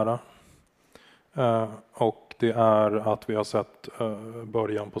humanitära. Och det är att vi har sett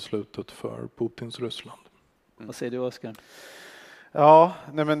början på slutet för Putins Ryssland. Vad säger du, Oscar? Ja,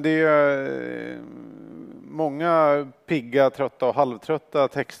 nej men det är många pigga, trötta och halvtrötta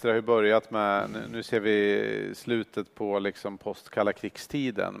texter har ju börjat med. Nu ser vi slutet på liksom postkalla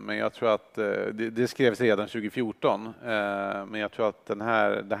krigstiden, men jag tror att det skrevs redan 2014. Men jag tror att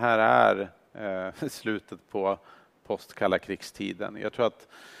det här är slutet på postkalla krigstiden. Jag tror att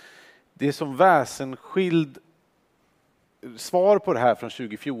det är som väsensskild svar på det här från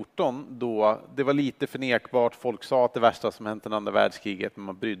 2014, då det var lite förnekbart. Folk sa att det värsta som hänt i andra världskriget, men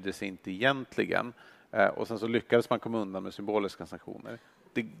man brydde sig inte egentligen. Och sen så lyckades man komma undan med symboliska sanktioner.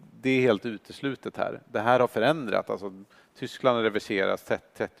 det är helt uteslutet här. Det här har förändrat. Alltså, Tyskland har reverserat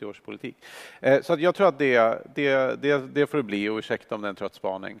 30 års politik. Så att jag tror att det får det bli, och ursäkta om det är en trött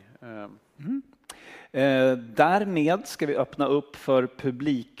spaning. Därmed ska vi öppna upp för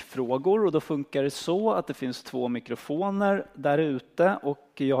publikfrågor, och då funkar det så att det finns 2 mikrofoner där ute,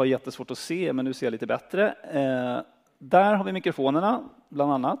 och jag har jättesvårt att se, men nu ser jag lite bättre. Där har vi mikrofonerna,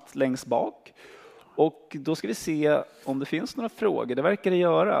 bland annat längst bak. Och då ska vi se om det finns några frågor. Det verkar det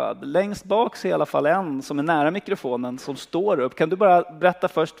göra. Längst bak ser i alla fall en som är nära mikrofonen som står upp. Kan du bara berätta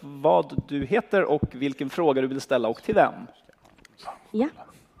först vad du heter och vilken fråga du vill ställa och till vem? Ja,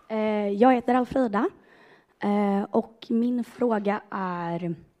 jag heter Alfrida och min fråga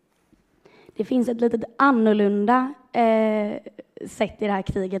är: det finns ett litet annorlunda sätt i det här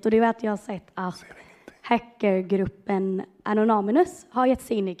kriget, och det är att jag har sett att hackergruppen Anonymous har gett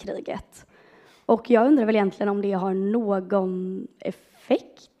sig in i kriget. Och jag undrar väl egentligen om det har någon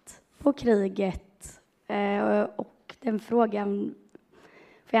effekt på kriget. Och den frågan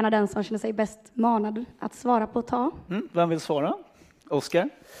får gärna den som känner sig bäst manad att svara på ta. Vem vill svara? Oscar?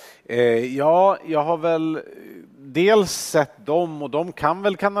 Ja, jag har väl dels sett dem, och de kan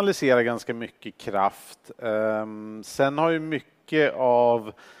väl kanalisera ganska mycket kraft. Sen har ju mycket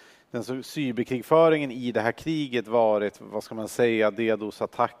av den cyberkrigföringen i det här kriget varit, vad ska man säga,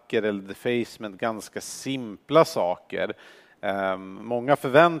 DDoS-attacker eller defacement, ganska simpla saker. Många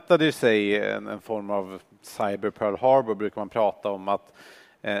förväntade sig en form av cyber Pearl Harbor, brukar man prata om, att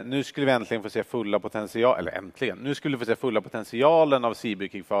nu skulle vi äntligen få se fulla potential, eller äntligen, nu skulle vi få se fulla potentialen av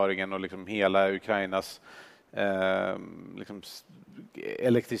cyberkrigföringen, och liksom hela Ukrainas liksom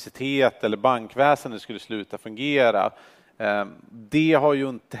elektricitet eller bankväsende skulle sluta fungera. Det har ju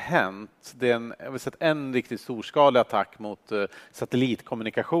inte hänt. Jag har sett en riktigt storskalig attack mot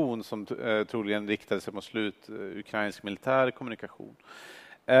satellitkommunikation som troligen riktade sig mot ukrainsk militär kommunikation.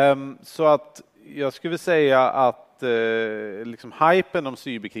 Så att jag skulle säga att liksom hypen om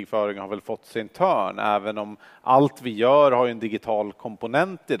cyberkrigföring har väl fått sig en törn, även om allt vi gör har ju en digital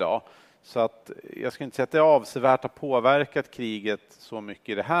komponent idag. Så att jag skulle inte säga att det avsevärt har påverkat kriget så mycket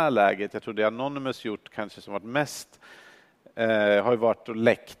i det här läget. Jag tror det Anonymous gjort kanske som varit mest har ju varit och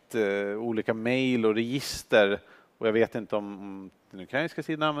läckt olika mejl och register, och jag vet inte om den ukrainska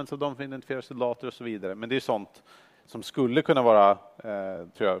sidan används av dem för att identifiera soldater och så vidare, men det är sånt som skulle kunna vara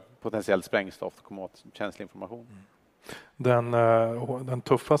tror jag, potentiellt sprängstoff att komma åt känslig information. Den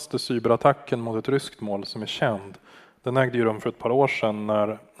tuffaste cyberattacken mot ett ryskt mål som är känd, den ägde ju rum för ett par år sedan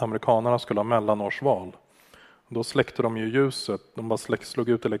när amerikanerna skulle ha mellanårsval. Då släckte de ju ljuset, de bara slog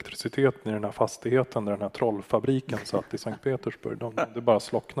ut elektriciteten i den här fastigheten där den här trollfabriken satt i Sankt Petersburg. Det bara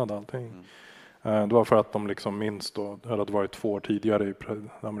slocknade allting. Det var för att de liksom minst då, det hade varit 2 år tidigare i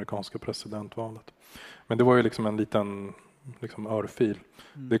det amerikanska presidentvalet. Men det var ju liksom en liten liksom örfil.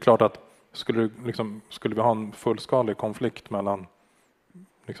 Det är klart att skulle vi ha en fullskalig konflikt mellan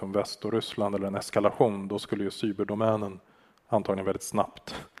liksom väst och Ryssland, eller en eskalation, då skulle ju cyberdomänen antagligen väldigt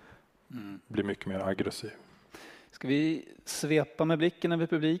snabbt bli mycket mer aggressiv. Ska vi svepa med blicken över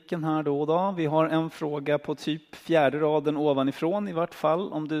publiken här då? Vi har en fråga på typ 4:e raden ovanifrån i vart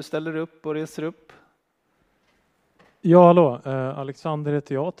fall, om du ställer upp och reser upp. Ja, hallå. Alexander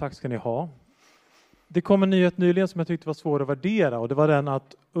heter jag. Tack ska ni ha. Det kom en nyhet nyligen som jag tyckte var svår att värdera, och det var den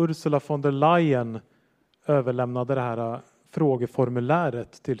att Ursula von der Leyen överlämnade det här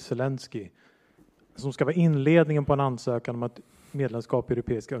frågeformuläret till Zelensky som ska vara inledningen på en ansökan om ett medlemskap i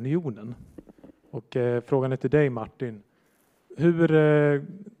Europeiska unionen. Och frågan är till dig, Martin.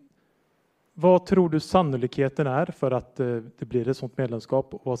 Vad tror du sannolikheten är för att det blir ett sådant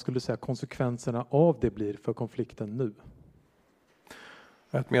medlemskap, och vad skulle du säga konsekvenserna av det blir för konflikten nu?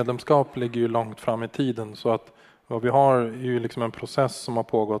 Ett medlemskap ligger ju långt fram i tiden, så att vad vi har är ju liksom en process som har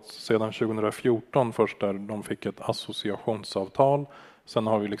pågått sedan 2014 först, där de fick ett associationsavtal. Sen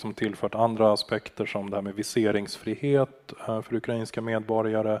har vi liksom tillfört andra aspekter som det här med viseringsfrihet för ukrainska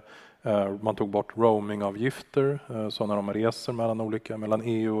medborgare. Man tog bort roamingavgifter, så när de reser mellan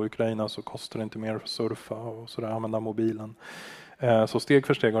EU och Ukraina så kostar det inte mer för att surfa och så där, använda mobilen. Så steg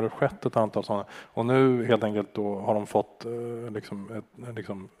för steg har det skett ett antal sådana. Och nu helt enkelt då har de fått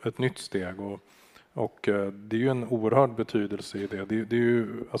ett nytt steg. Och det är ju en oerhörd betydelse i det. Det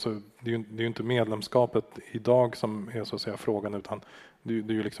är ju inte medlemskapet idag som är så att säga frågan, utan det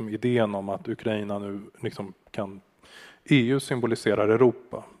är ju liksom idén om att Ukraina nu liksom kan... EU symboliserar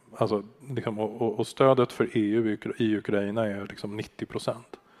Europa. Alltså, liksom, och stödet för EU i Ukraina är liksom 90%.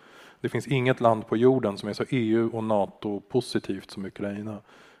 Det finns inget land på jorden som är så EU- och NATO-positivt som Ukraina.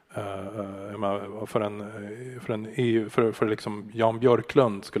 För liksom Jan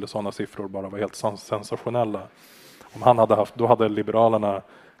Björklund skulle sådana siffror bara vara helt sensationella. om han hade haft, då hade Liberalerna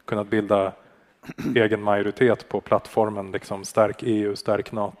kunnat bilda egen majoritet på plattformen liksom stärk EU,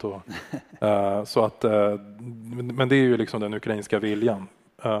 stärk NATO. Så att, men det är ju liksom den ukrainska viljan.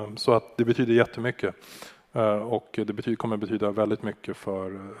 Så att det betyder jättemycket. Och det kommer betyda väldigt mycket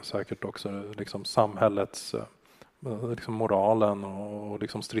för säkert också liksom samhällets liksom moralen och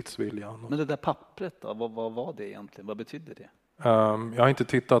liksom stridsviljan. Men det där pappret då, vad var det egentligen? Vad betydde det? Jag har inte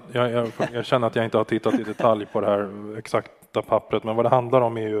tittat, jag känner att jag inte har tittat i detalj på det här exakta pappret, men vad det handlar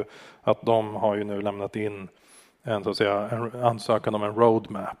om är ju att de har ju nu lämnat in en ansökan om en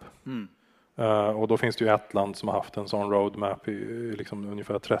roadmap. Och då finns det ju ett land som har haft en sån roadmap i liksom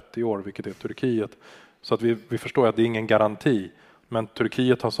ungefär 30 år, vilket är Turkiet. Så att vi förstår att det är ingen garanti, men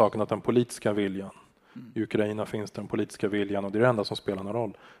Turkiet har saknat den politiska viljan. I Ukraina finns den politiska viljan och det är det enda som spelar någon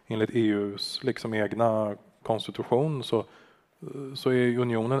roll. Enligt EUs liksom egna konstitution så är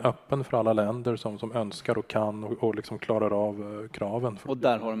unionen öppen för alla länder som önskar och kan och liksom klarar av kraven. Och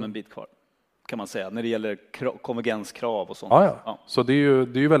där har de en bit kvar, kan man säga, när det gäller konvergenskrav och sånt. Ja. Så det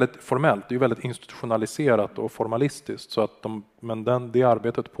är ju väldigt formellt, det är ju väldigt institutionaliserat och formalistiskt. Så att det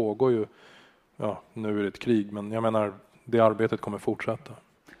arbetet pågår ju, nu är det ett krig, men jag menar, det arbetet kommer fortsätta.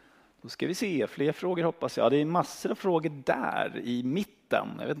 Då ska vi se, fler frågor hoppas jag. Det är massor av frågor där i mitten.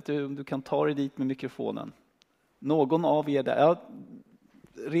 Jag vet inte om du kan ta dig dit med mikrofonen. Någon av er där. Ja,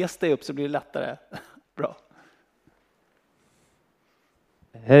 res dig upp så blir det lättare. Bra.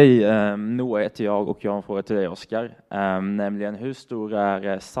 Hej, Noah heter jag och jag har en fråga till dig, Oscar. Nämligen, hur stor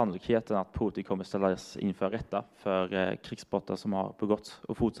är sannolikheten att Putin kommer ställas inför rätta för krigsbrott som har begåtts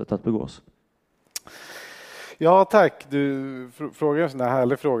och fortsätter att begås? Ja, tack. Du frågar en sån här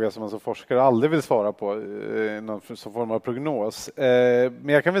härlig fråga som man som forskare aldrig vill svara på, någon form av prognos. Men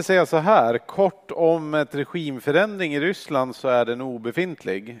jag kan väl säga så här, kort om ett regimförändring i Ryssland så är den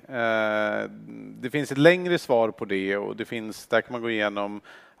obefintlig. Det finns ett längre svar på det och där kan man gå igenom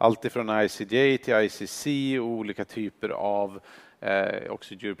allt ifrån ICJ till ICC och olika typer av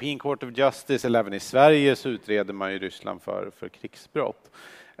också European Court of Justice, eller även i Sverige så utreder man ju Ryssland för krigsbrott.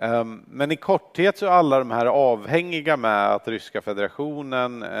 Men i korthet så är alla de här avhängiga med att Ryska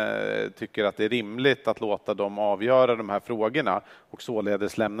federationen tycker att det är rimligt att låta dem avgöra de här frågorna och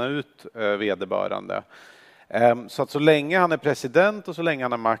således lämna ut vederbörande. Så att så länge han är president och så länge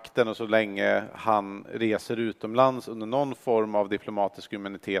han har makten och så länge han reser utomlands under någon form av diplomatisk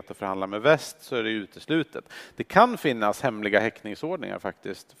immunitet och förhandlar med väst så är det uteslutet. Det kan finnas hemliga häktningsordningar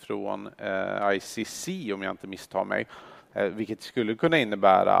faktiskt från ICC om jag inte misstar mig. Vilket skulle kunna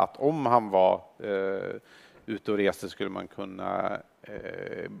innebära att om han var ute och reste skulle man kunna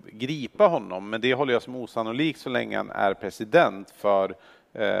gripa honom. Men det håller jag som osannolikt så länge han är president, för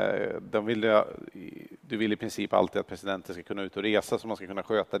du vill i princip alltid att presidenten ska kunna ut och resa så man ska kunna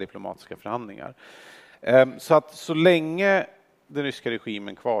sköta diplomatiska förhandlingar. Så att så länge den ryska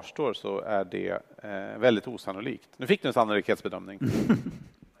regimen kvarstår så är det väldigt osannolikt. Nu fick du en sannolikhetsbedömning.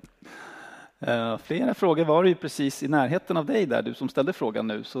 Flera frågor var ju precis i närheten av dig där, du som ställde frågan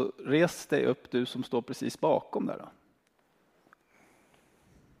nu. Så res dig upp, du som står precis bakom där då.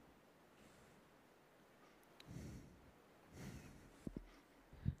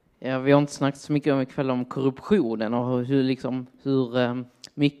 Ja, vi har inte snackat så mycket om ikväll om korruptionen och hur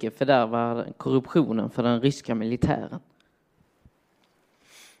mycket fördärvar korruptionen för den ryska militären.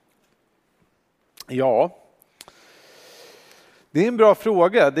 Ja. Det är en bra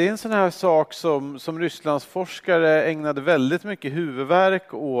fråga. Det är en sån här sak som Rysslands forskare ägnade väldigt mycket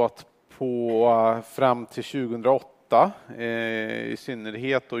huvudvärk åt fram till 2008. I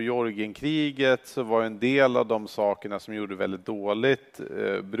synnerhet då Georgienkriget så var en del av de sakerna som gjorde väldigt dåligt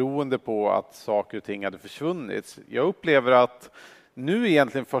beroende på att saker och ting hade försvunnit. Jag upplever att nu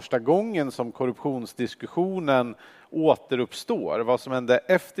egentligen första gången som korruptionsdiskussionen återuppstår. Vad som hände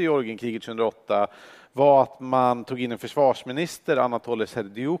efter Georgienkriget 2008 var att man tog in en försvarsminister, Anatoly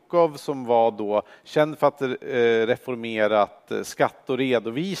Serdyukov, som var då känd för att reformerat skatt och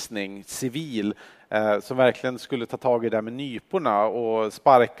redovisning, civil, som verkligen skulle ta tag i det med nyporna och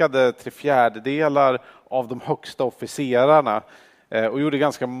sparkade 3/4 av de högsta officerarna och gjorde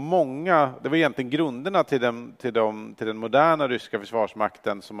ganska många, det var egentligen grunderna till den moderna ryska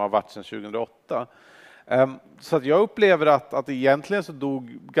försvarsmakten som har varit sedan 2008. Så att jag upplever att egentligen så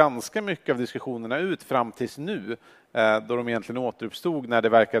dog ganska mycket av diskussionerna ut fram tills nu, då de egentligen återuppstod när det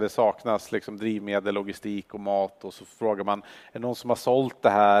verkade saknas liksom drivmedel, logistik och mat, och så frågar man, är det någon som har sålt det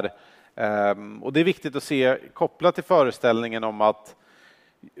här? Och det är viktigt att se kopplat till föreställningen om att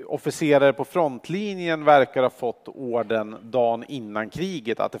officerare på frontlinjen verkar ha fått orden dagen innan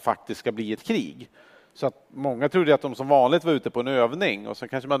kriget att det faktiskt ska bli ett krig. Så att många trodde att de som vanligt var ute på en övning och så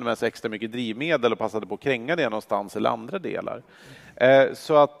kanske man hade med sig extra mycket drivmedel och passade på att kränga det någonstans eller andra delar.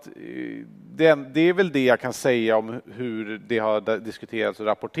 Så att det är väl det jag kan säga om hur det har diskuterats och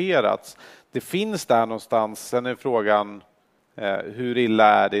rapporterats. Det finns där någonstans. Sen är frågan hur illa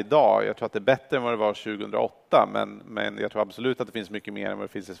är det idag? Jag tror att det är bättre än vad det var 2008, men jag tror absolut att det finns mycket mer än vad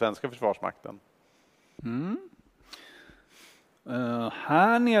det finns i svenska försvarsmakten.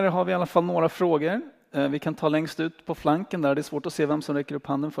 Här nere har vi i alla fall några frågor. Vi kan ta längst ut på flanken där. Det är svårt att se vem som räcker upp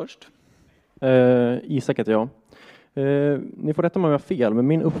handen först. Isak heter jag. Ni får rätta mig om jag har fel, men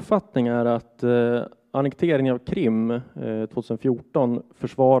min uppfattning är att annekteringen av Krim 2014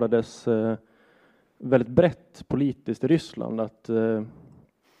 försvarades väldigt brett politiskt i Ryssland. Att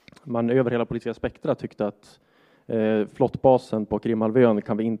man över hela politiska spektrat tyckte att flottbasen på Krimhalvön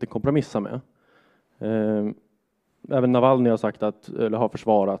kan vi inte kompromissa med. Även Navalny har sagt eller har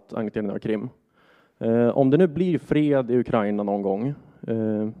försvarat annekteringen av Krim. Om det nu blir fred i Ukraina någon gång,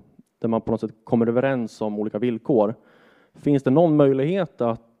 där man på något sätt kommer överens om olika villkor, finns det någon möjlighet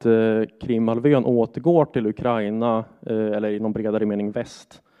att Krimhalvön återgår till Ukraina eller i någon bredare mening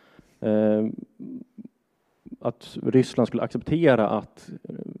väst? Att Ryssland skulle acceptera att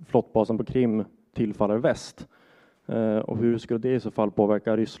flottbasen på Krim tillfaller väst? Och hur skulle det i så fall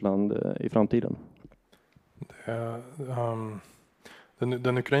påverka Ryssland i framtiden?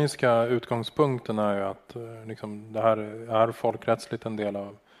 Den ukrainska utgångspunkten är ju att det här är folkrättsligt en del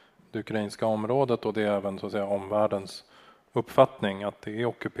av det ukrainska området, och det är även så att säga omvärldens uppfattning att det är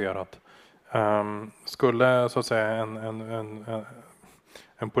ockuperat. Skulle så att säga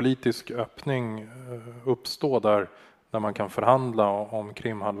en politisk öppning uppstå där man kan förhandla om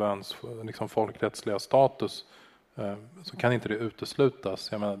Krimhalvöns folkrättsliga status, så kan inte det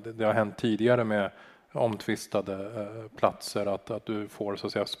uteslutas. Jag menar, det har hänt tidigare med omtvistade platser att du får så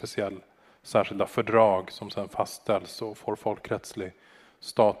att säga särskilda fördrag som sedan fastställs och får folkrättslig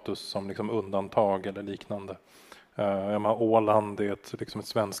status som undantag eller liknande. Åland är ett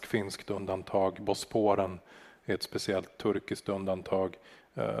svensk-finskt undantag. Bosporen är ett speciellt turkiskt undantag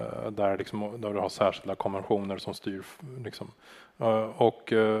där du har särskilda konventioner som styr.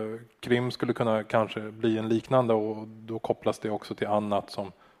 Och Krim skulle kunna kanske bli en liknande, och då kopplas det också till annat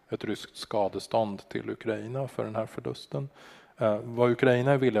som ett ryskt skadestånd till Ukraina för den här förlusten. Vad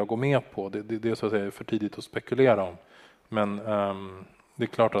Ukraina är villiga att gå med på, det är så att säga för tidigt att spekulera om. Men det är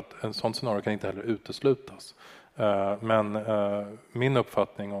klart att en sån scenario kan inte heller uteslutas. Men min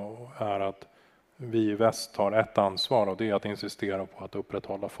uppfattning är att vi i väst har ett ansvar, och det är att insistera på att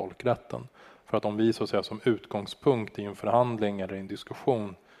upprätthålla folkrätten. För att om vi så att säga som utgångspunkt i en förhandling eller en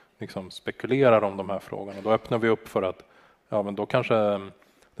diskussion spekulerar om de här frågorna, då öppnar vi upp för att men då kanske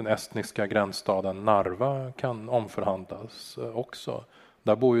den estniska gränsstaden Narva kan omförhandlas också.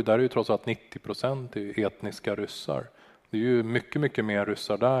 Där är ju trots allt 90% etniska ryssar. Det är ju mycket, mycket mer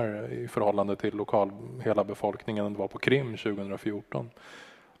ryssar där i förhållande till hela befolkningen än det var på Krim 2014.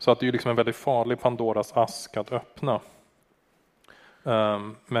 Så att det är ju en väldigt farlig Pandoras ask att öppna.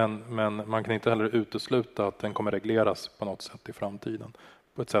 Men man kan inte heller utesluta att den kommer regleras på något sätt i framtiden.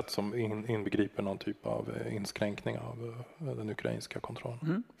 På ett sätt som inbegriper någon typ av inskränkning av den ukrainska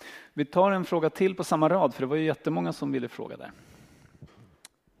kontrollen. Vi tar en fråga till på samma rad, för det var ju jättemånga som ville fråga där.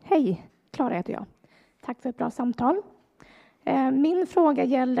 Hej, Klara heter jag. Tack för ett bra samtal. Min fråga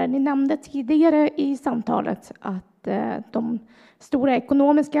gäller, ni nämnde tidigare i samtalet att de stora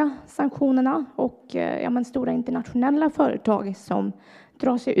ekonomiska sanktionerna och stora internationella företag som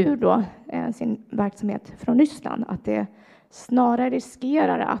drar sig ur sin verksamhet från Ryssland, att det snarare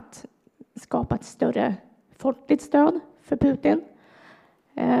riskerar att skapa ett större folkligt stöd för Putin.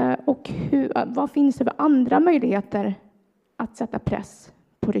 Och vad finns det för andra möjligheter att sätta press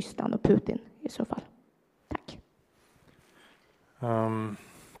på Ryssland och Putin i så fall? Tack.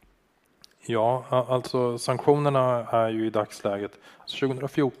 Alltså sanktionerna är ju i dagsläget.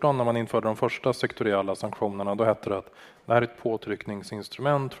 2014 när man införde de första sektoriella sanktionerna, då hette det att det här är ett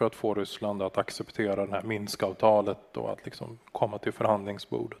påtryckningsinstrument för att få Ryssland att acceptera det här Minskavtalet och att komma till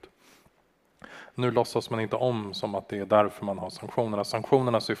förhandlingsbordet. Nu låtsas man inte om som att det är därför man har sanktionerna.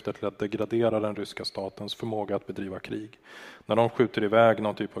 Sanktionerna syftar till att degradera den ryska statens förmåga att bedriva krig. När de skjuter iväg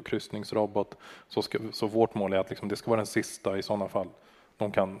någon typ av kryssningsrobot, så vårt mål är att det ska vara den sista i sådana fall.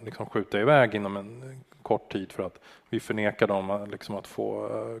 De kan skjuta iväg inom en kort tid, för att vi förnekar dem att få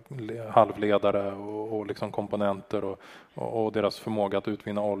halvledare och komponenter och deras förmåga att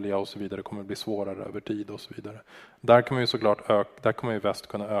utvinna olja och så vidare kommer att bli svårare över tid och så vidare. Där kan man ju såklart där kommer ju väst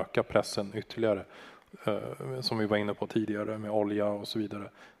kunna öka pressen ytterligare, som vi var inne på tidigare med olja och så vidare.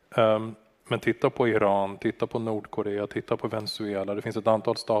 Men titta på Iran, titta på Nordkorea, titta på Venezuela. Det finns ett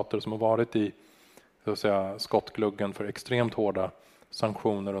antal stater som har varit i så att säga, skottgluggen för extremt hårda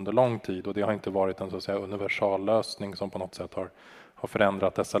sanktioner under lång tid, och det har inte varit en så att säga universallösning som på något sätt har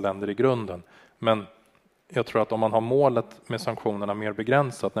förändrat dessa länder i grunden. Men jag tror att om man har målet med sanktionerna mer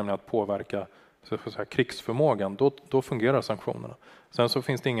begränsat, nämligen att påverka så att säga, krigsförmågan, då fungerar sanktionerna. Sen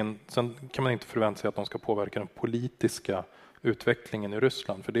kan man inte förvänta sig att de ska påverka den politiska utvecklingen i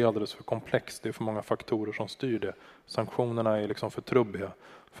Ryssland, för det är alldeles för komplext. Det är för många faktorer som styr det. Sanktionerna är liksom för trubbiga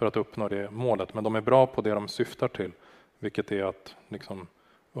för att uppnå det målet, men de är bra på det de syftar till, vilket är att liksom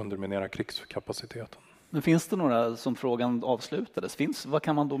underminera krigskapaciteten. Men finns det några, som frågan avslutades, vad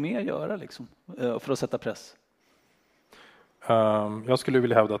kan man då mer göra liksom, för att sätta press? Jag skulle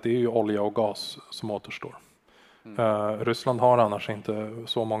vilja hävda att det är ju olja och gas som återstår. Ryssland har annars inte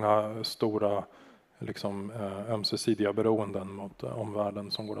så många stora liksom, ömsesidiga beroenden mot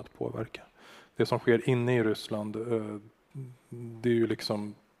omvärlden som går att påverka. Det som sker inne i Ryssland, det är ju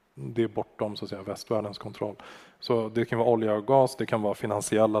liksom, det är bortom så att säga västvärldens kontroll. Så det kan vara olja och gas, det kan vara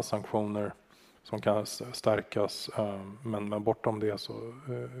finansiella sanktioner som kan stärkas, men bortom det så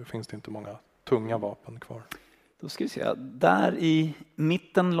finns det inte många tunga vapen kvar. Då ska vi se, där i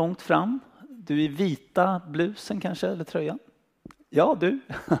mitten långt fram, du i vita blusen kanske, eller tröjan? Ja, du.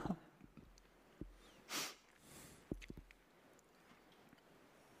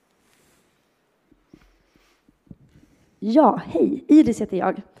 Ja, hej. Iris heter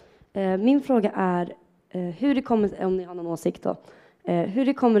jag. Min fråga är hur det kommer sig, om ni har någon åsikt då, hur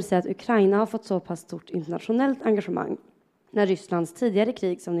det kommer sig att Ukraina har fått så pass stort internationellt engagemang när Rysslands tidigare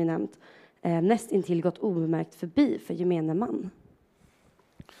krig, som ni nämnt, nästintill gått obemärkt förbi för gemene man.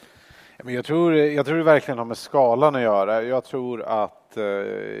 Jag tror det verkligen har med skalan att göra. Jag tror att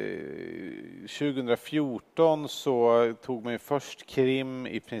 2014 så tog man ju först Krim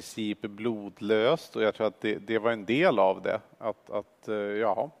i princip blodlöst, och jag tror att det var en del av det.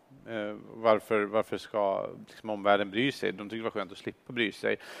 Varför ska liksom omvärlden bry sig? De tycker det var skönt att slippa bry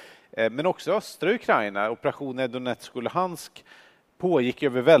sig. Men också östra Ukraina, operationen Donetsk och Luhansk, pågick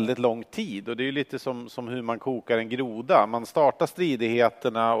över väldigt lång tid, och det är ju lite som hur man kokar en groda. Man startar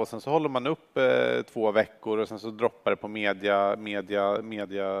stridigheterna och sen så håller man upp 2 veckor och sen så droppar det på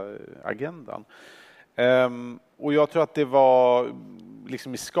mediaagendan. Och jag tror att det var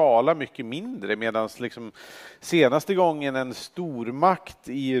liksom i skala mycket mindre, medan liksom senaste gången en stormakt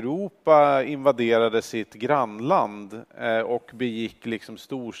i Europa invaderade sitt grannland och begick liksom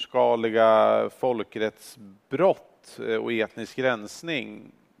storskaliga folkrättsbrott och etnisk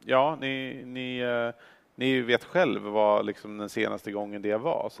rensning. Ja, ni vet själv vad liksom den senaste gången det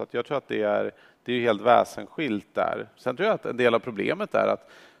var. Så att jag tror att det är helt väsensskilt där. Sen tror jag att en del av problemet är att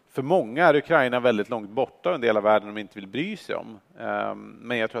för många är Ukraina väldigt långt borta och en del av världen de inte vill bry sig om.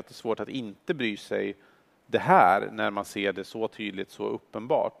 Men jag tror att det är svårt att inte bry sig det här när man ser det så tydligt, så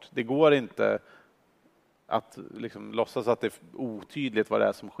uppenbart. Det går inte att liksom låtsas att det är otydligt vad det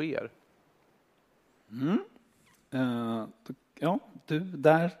är som sker. Ja, du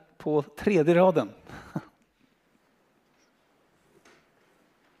där på 3:e raden.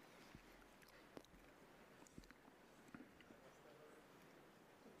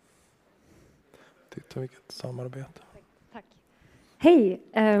 Titta vilket samarbete. Tack. Hej,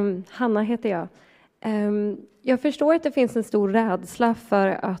 Hanna heter jag. Jag förstår att det finns en stor rädsla för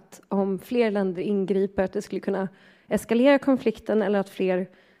att om fler länder ingriper att det skulle kunna eskalera konflikten eller att fler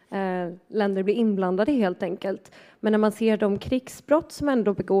länder blir inblandade helt enkelt. Men när man ser de krigsbrott som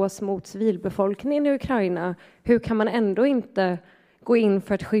ändå begås mot civilbefolkningen i Ukraina, hur kan man ändå inte gå in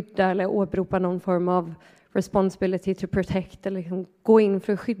för att skydda eller åberopa någon form av responsibility to protect eller liksom gå in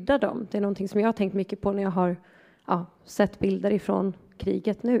för att skydda dem? Det är någonting som jag har tänkt mycket på när jag har sett bilder ifrån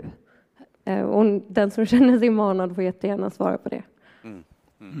kriget nu. Och den som känner sig manad får jättegärna svara på det.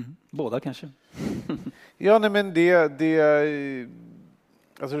 Båda kanske. Ja, nej, men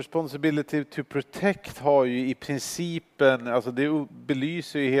alltså responsibility to protect har ju i principen, alltså det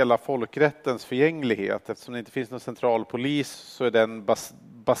belyser ju hela folkrättens förgänglighet. Eftersom det inte finns någon central polis så är den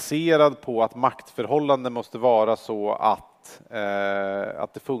baserad på att maktförhållanden måste vara så att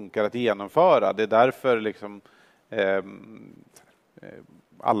det funkar att genomföra. Det är därför liksom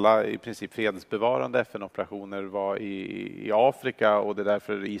alla i princip fredsbevarande FN-operationer var i Afrika, och det är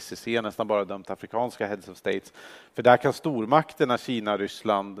därför ICC nästan bara dömt afrikanska heads of states. För där kan stormakterna Kina,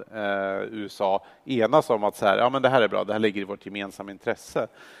 Ryssland, USA enas om att så här, ja, men det här är bra, det här ligger i vårt gemensamma intresse.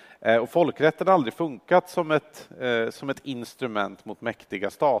 Och folkrätten har aldrig funkat som ett instrument mot mäktiga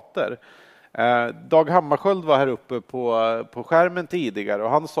stater. Dag Hammarskjöld var här uppe på skärmen tidigare, och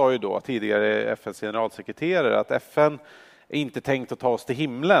han sa ju då, tidigare FNs generalsekreterare, att FN är inte tänkt att ta oss till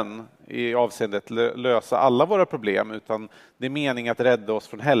himlen i avseendet lösa alla våra problem, utan det är meningen att rädda oss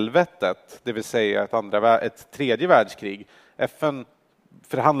från helvetet, det vill säga ett tredje världskrig. FN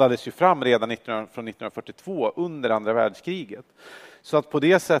förhandlades ju fram redan från 1942 under andra världskriget. Så att på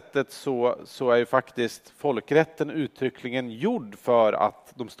det sättet så är ju faktiskt folkrätten uttryckligen gjord för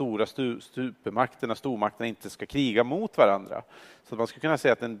att de stora stormakterna inte ska kriga mot varandra. Så man skulle kunna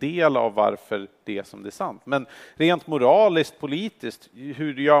säga att en del av varför det är som det är sant. Men rent moraliskt, politiskt,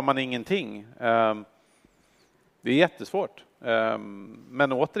 hur gör man ingenting? Det är jättesvårt.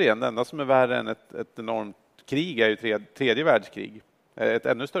 Men återigen, det enda som är värre än ett enormt krig är ju tredje världskrig. Ett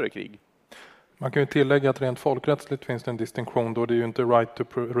ännu större krig. Man kan ju tillägga att rent folkrättsligt finns det en distinktion då det är ju inte right to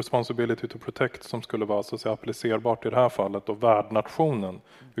responsibility to protect som skulle vara så att säga applicerbart i det här fallet, och värdnationen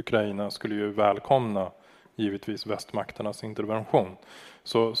Ukraina skulle ju välkomna givetvis västmakternas intervention.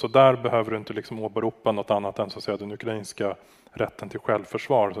 Så där behöver du inte liksom åberopa något annat än så att säga den ukrainska rätten till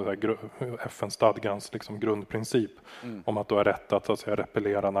självförsvar, så att säga FN-stadgans liksom grundprincip om att du har rätt att, så att säga,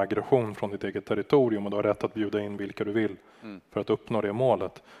 repellera en aggression från ditt eget territorium, och du har rätt att bjuda in vilka du vill för att uppnå det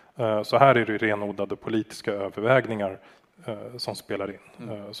målet. Så här är det renodlade politiska övervägningar som spelar in.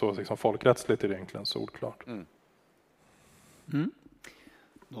 Så liksom folkrättsligt är det egentligen solklart.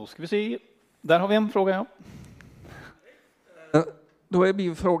 Då ska vi se. Där har vi en fråga. Ja. Då är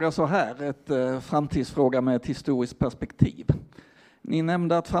min fråga så här, ett framtidsfråga med ett historiskt perspektiv. Ni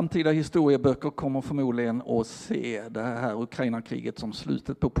nämnde att framtida historieböcker kommer förmodligen att se det här Ukraina-kriget som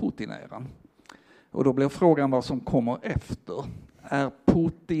slutet på Putin-eran. Och då blir frågan vad som kommer efter. Är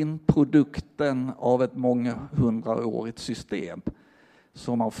Putin produkten av ett månghundraårigt system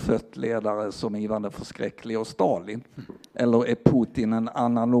som har fött ledare som Ivan den förskräcklige och Stalin? Eller är Putin en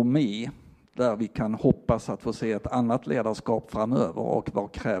analomi där vi kan hoppas att få se ett annat ledarskap framöver, och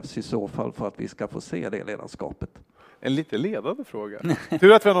vad krävs i så fall för att vi ska få se det ledarskapet? En lite ledande fråga.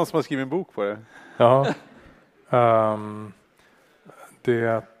 Tur att vi har någon som har skrivit en bok på det. Ja.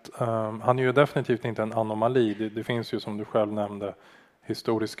 Han är ju definitivt inte en anomali. Det finns ju, som du själv nämnde,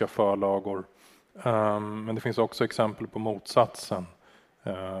 historiska förlagor. Men det finns också exempel på motsatsen.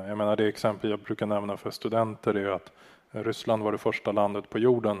 Jag menar, det exempel jag brukar nämna för studenter är att Ryssland var det första landet på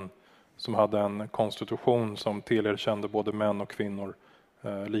jorden som hade en konstitution som tillerkände både män och kvinnor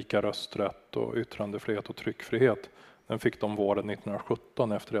lika rösträtt och yttrandefrihet och tryckfrihet. Den fick de våren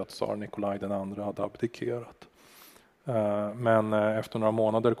 1917 efter att tsar Nikolaj II hade abdikerat. Men efter några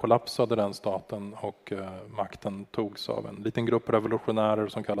månader kollapsade den staten, och makten togs av en liten grupp revolutionärer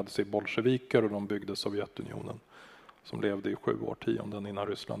som kallade sig bolsjeviker, och de byggde Sovjetunionen som levde i 7 årtionden innan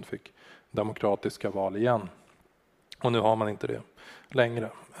Ryssland fick demokratiska val igen. Och nu har man inte det längre.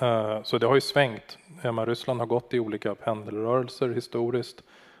 Så det har ju svängt. Ryssland har gått i olika pendelrörelser historiskt,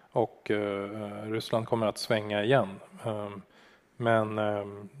 och Ryssland kommer att svänga igen. Men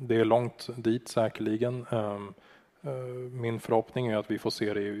det är långt dit säkerligen. Min förhoppning är att vi får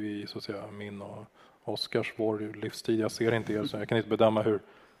se det i så att säga, min och Oscars, vår livstid. Jag ser inte er, så jag kan inte bedöma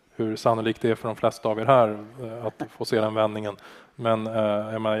hur sannolikt det är för de flesta av er här att få se den vändningen. Men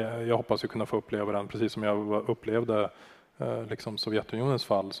jag hoppas ju kunna få uppleva den, precis som jag upplevde liksom Sovjetunionens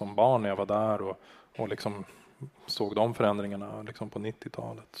fall som barn när jag var där och liksom såg de förändringarna liksom på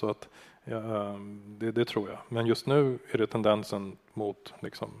 90-talet. Så att det tror jag. Men just nu är det tendensen mot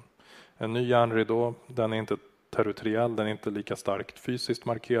liksom en ny järnridå. Den är inte territoriell, den är inte lika starkt fysiskt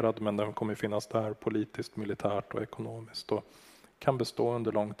markerad, men den kommer finnas där politiskt, militärt och ekonomiskt, och kan bestå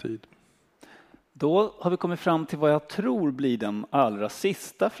under lång tid. Då har vi kommit fram till vad jag tror blir den allra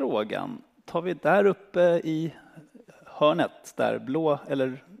sista frågan. Tar vi där uppe i hörnet, där blå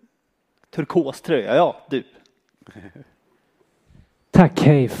eller turkos tröja, ja du. Tack,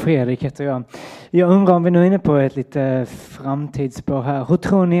 hej, Fredrik heter jag. Jag undrar om vi nu är inne på ett lite framtidsspår här. Hur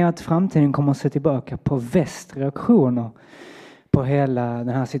tror ni att framtiden kommer att se tillbaka på västreaktioner på hela den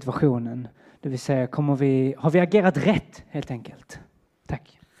här situationen? Det vill säga, har vi agerat rätt helt enkelt?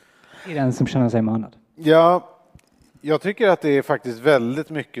 Tack. Det är den som känner sig manad. Ja, jag tycker att det är faktiskt väldigt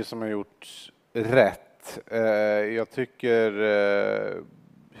mycket som har gjorts rätt. Jag tycker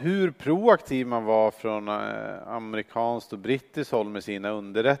hur proaktiv man var från amerikanskt och brittiskt håll med sina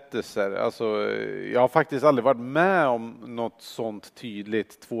underrättelser. Alltså, jag har faktiskt aldrig varit med om något sånt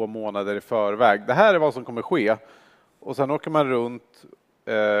tydligt 2 månader i förväg. Det här är vad som kommer ske. Och sen åker man runt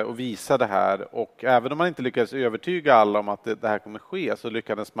och visar det här. Och även om man inte lyckades övertyga alla om att det här kommer ske, så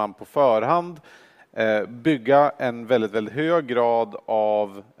lyckades man på förhand bygga en väldigt, väldigt hög grad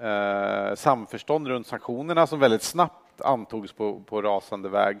av samförstånd runt sanktionerna som väldigt snabbt antogs på rasande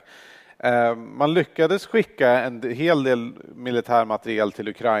väg. Man lyckades skicka en hel del militär materiel till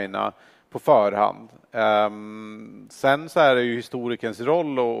Ukraina. på förhand. Sen så är det ju historikerns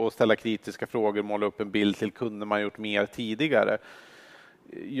roll att ställa kritiska frågor, måla upp en bild till, kunde man gjort mer tidigare?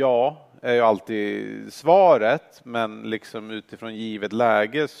 Ja, är ju alltid svaret, men liksom utifrån givet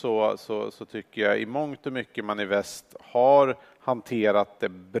läge så tycker jag i mångt och mycket man i väst har hanterat det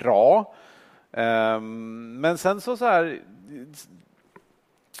bra. Men sen så här,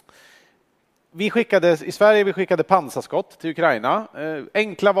 i Sverige skickade pansarskott till Ukraina.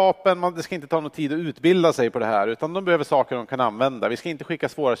 Enkla vapen, det ska inte ta någon tid att utbilda sig på det här, utan de behöver saker de kan använda. Vi ska inte skicka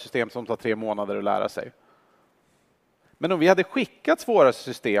svåra system som tar 3 månader att lära sig. Men om vi hade skickat svåra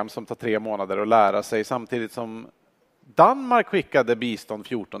system som tar 3 månader att lära sig samtidigt som Danmark skickade bistånd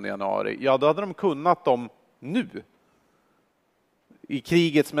 14 januari, ja då hade de kunnat dem nu. I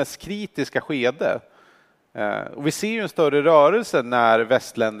krigets mest kritiska skede. Och vi ser ju en större rörelse när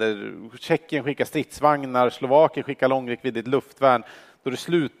västländer, Tjeckien skickar stridsvagnar, Slovakien skickar långräckviddigt luftvärn, då det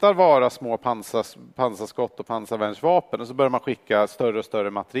slutar vara små pansarskott och pansarvärnsvapen och så börjar man skicka större och större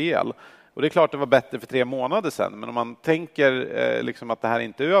materiel. Och det är klart det var bättre för 3 månader sedan, men om man tänker liksom att det här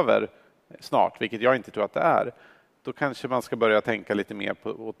inte är över snart, vilket jag inte tror att det är, då kanske man ska börja tänka lite mer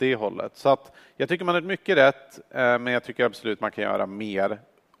åt det hållet. Så att jag tycker man har mycket rätt, men jag tycker absolut man kan göra mer.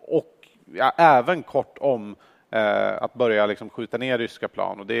 Och även kort om att börja liksom skjuta ner ryska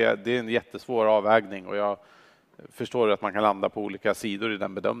plan. Och det är en jättesvår avvägning och jag förstår att man kan landa på olika sidor i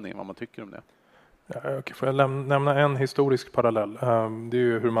den bedömningen, vad man tycker om det. Ja, får jag nämna en historisk parallell? Det är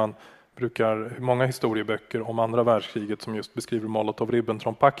ju hur många historieböcker om andra världskriget som just beskriver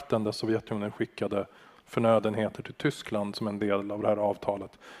Molotov-Ribbentrop-pakten där Sovjetunionen skickade förnödenheter till Tyskland som en del av det här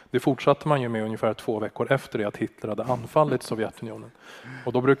avtalet. Det fortsatte man ju med ungefär 2 veckor efter det att Hitler hade anfallit Sovjetunionen.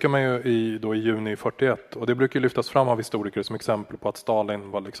 Och då brukar man ju i juni 41, och det brukar lyftas fram av historiker som exempel på att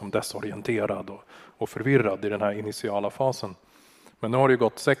Stalin var liksom desorienterad och förvirrad i den här initiala fasen. Men nu har det ju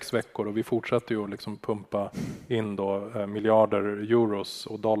gått 6 veckor och vi fortsätter ju att liksom pumpa in då miljarder euros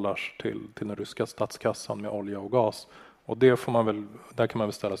och dollars till den ryska statskassan med olja och gas. Och det får man väl, där kan man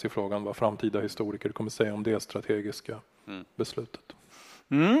väl ställa sig frågan vad framtida historiker kommer säga om det strategiska beslutet.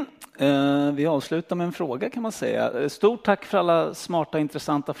 Vi avslutar med en fråga kan man säga. Stort tack för alla smarta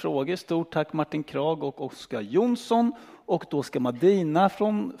intressanta frågor. Stort tack Martin Kragh och Oscar Jonsson. Och då ska Madina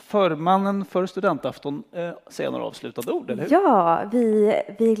från förmannen för Studentafton säga några avslutande ord, eller hur? Ja, vi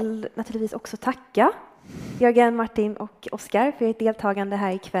vill naturligtvis också tacka Jörgen, Martin och Oscar för ert deltagande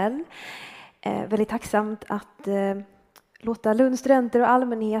här ikväll. Väldigt tacksamt att låta Lunds studenter och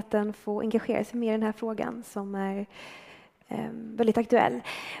allmänheten få engagera sig mer i den här frågan som är väldigt aktuell.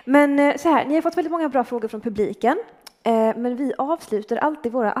 Men så här, ni har fått väldigt många bra frågor från publiken. Men vi avslutar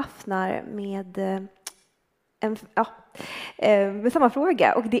alltid våra aftnar med med samma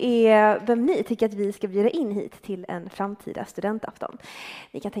fråga, och det är vem ni tycker att vi ska bjuda in hit till en framtida studentafton.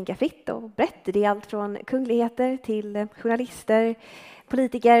 Ni kan tänka fritt och brett. Det är allt från kungligheter till journalister,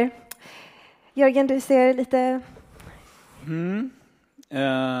 politiker. Jörgen, du ser lite...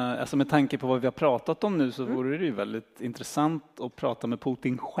 Alltså med tanke på vad vi har pratat om nu så vore det ju väldigt intressant att prata med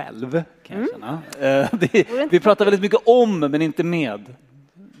Putin själv, kan jag känna. Vi pratar väldigt mycket om, men inte med.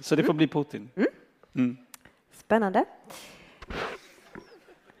 Så det får bli Putin. Spännande.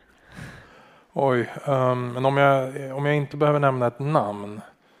 Oj, men om jag inte behöver nämna ett namn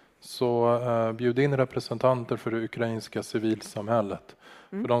så bjud in representanter för det ukrainska civilsamhället.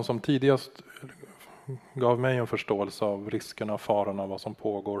 För de som tidigast gav mig en förståelse av riskerna, farorna, vad som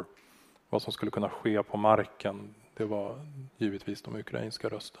pågår, vad som skulle kunna ske på marken, det var givetvis de ukrainska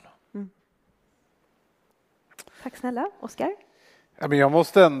rösterna. Tack snälla, Oscar. Ja, men jag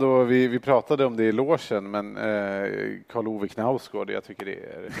måste ändå, vi pratade om det i logen, men Karl-Ove Knausgård, jag tycker det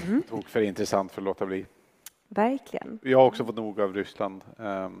är för intressant för att låta bli. Verkligen. Jag har också fått nog av Ryssland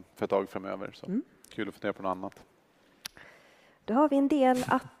för ett tag framöver, så kul att fundera på något annat. Då har vi en del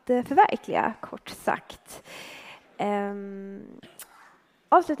att förverkliga, kort sagt.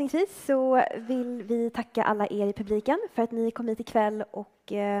 Avslutningsvis så vill vi tacka alla er i publiken för att ni kom hit ikväll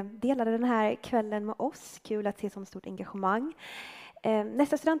och delade den här kvällen med oss. Kul att se sånt stort engagemang.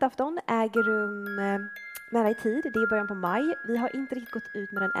 Nästa studentafton äger rum nära i tid. Det är början på maj. Vi har inte riktigt gått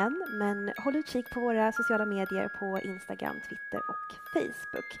ut med den än, men håll utkik på våra sociala medier på Instagram, Twitter och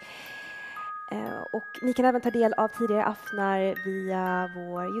Facebook. Och ni kan även ta del av tidigare aftnar via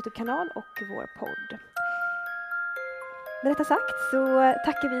vår YouTube-kanal och vår podd. Med detta sagt så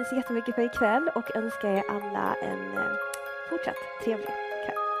tackar vi så jättemycket för ikväll och önskar er alla en fortsatt trevlig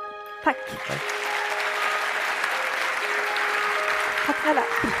kväll. Tack! Tack snälla!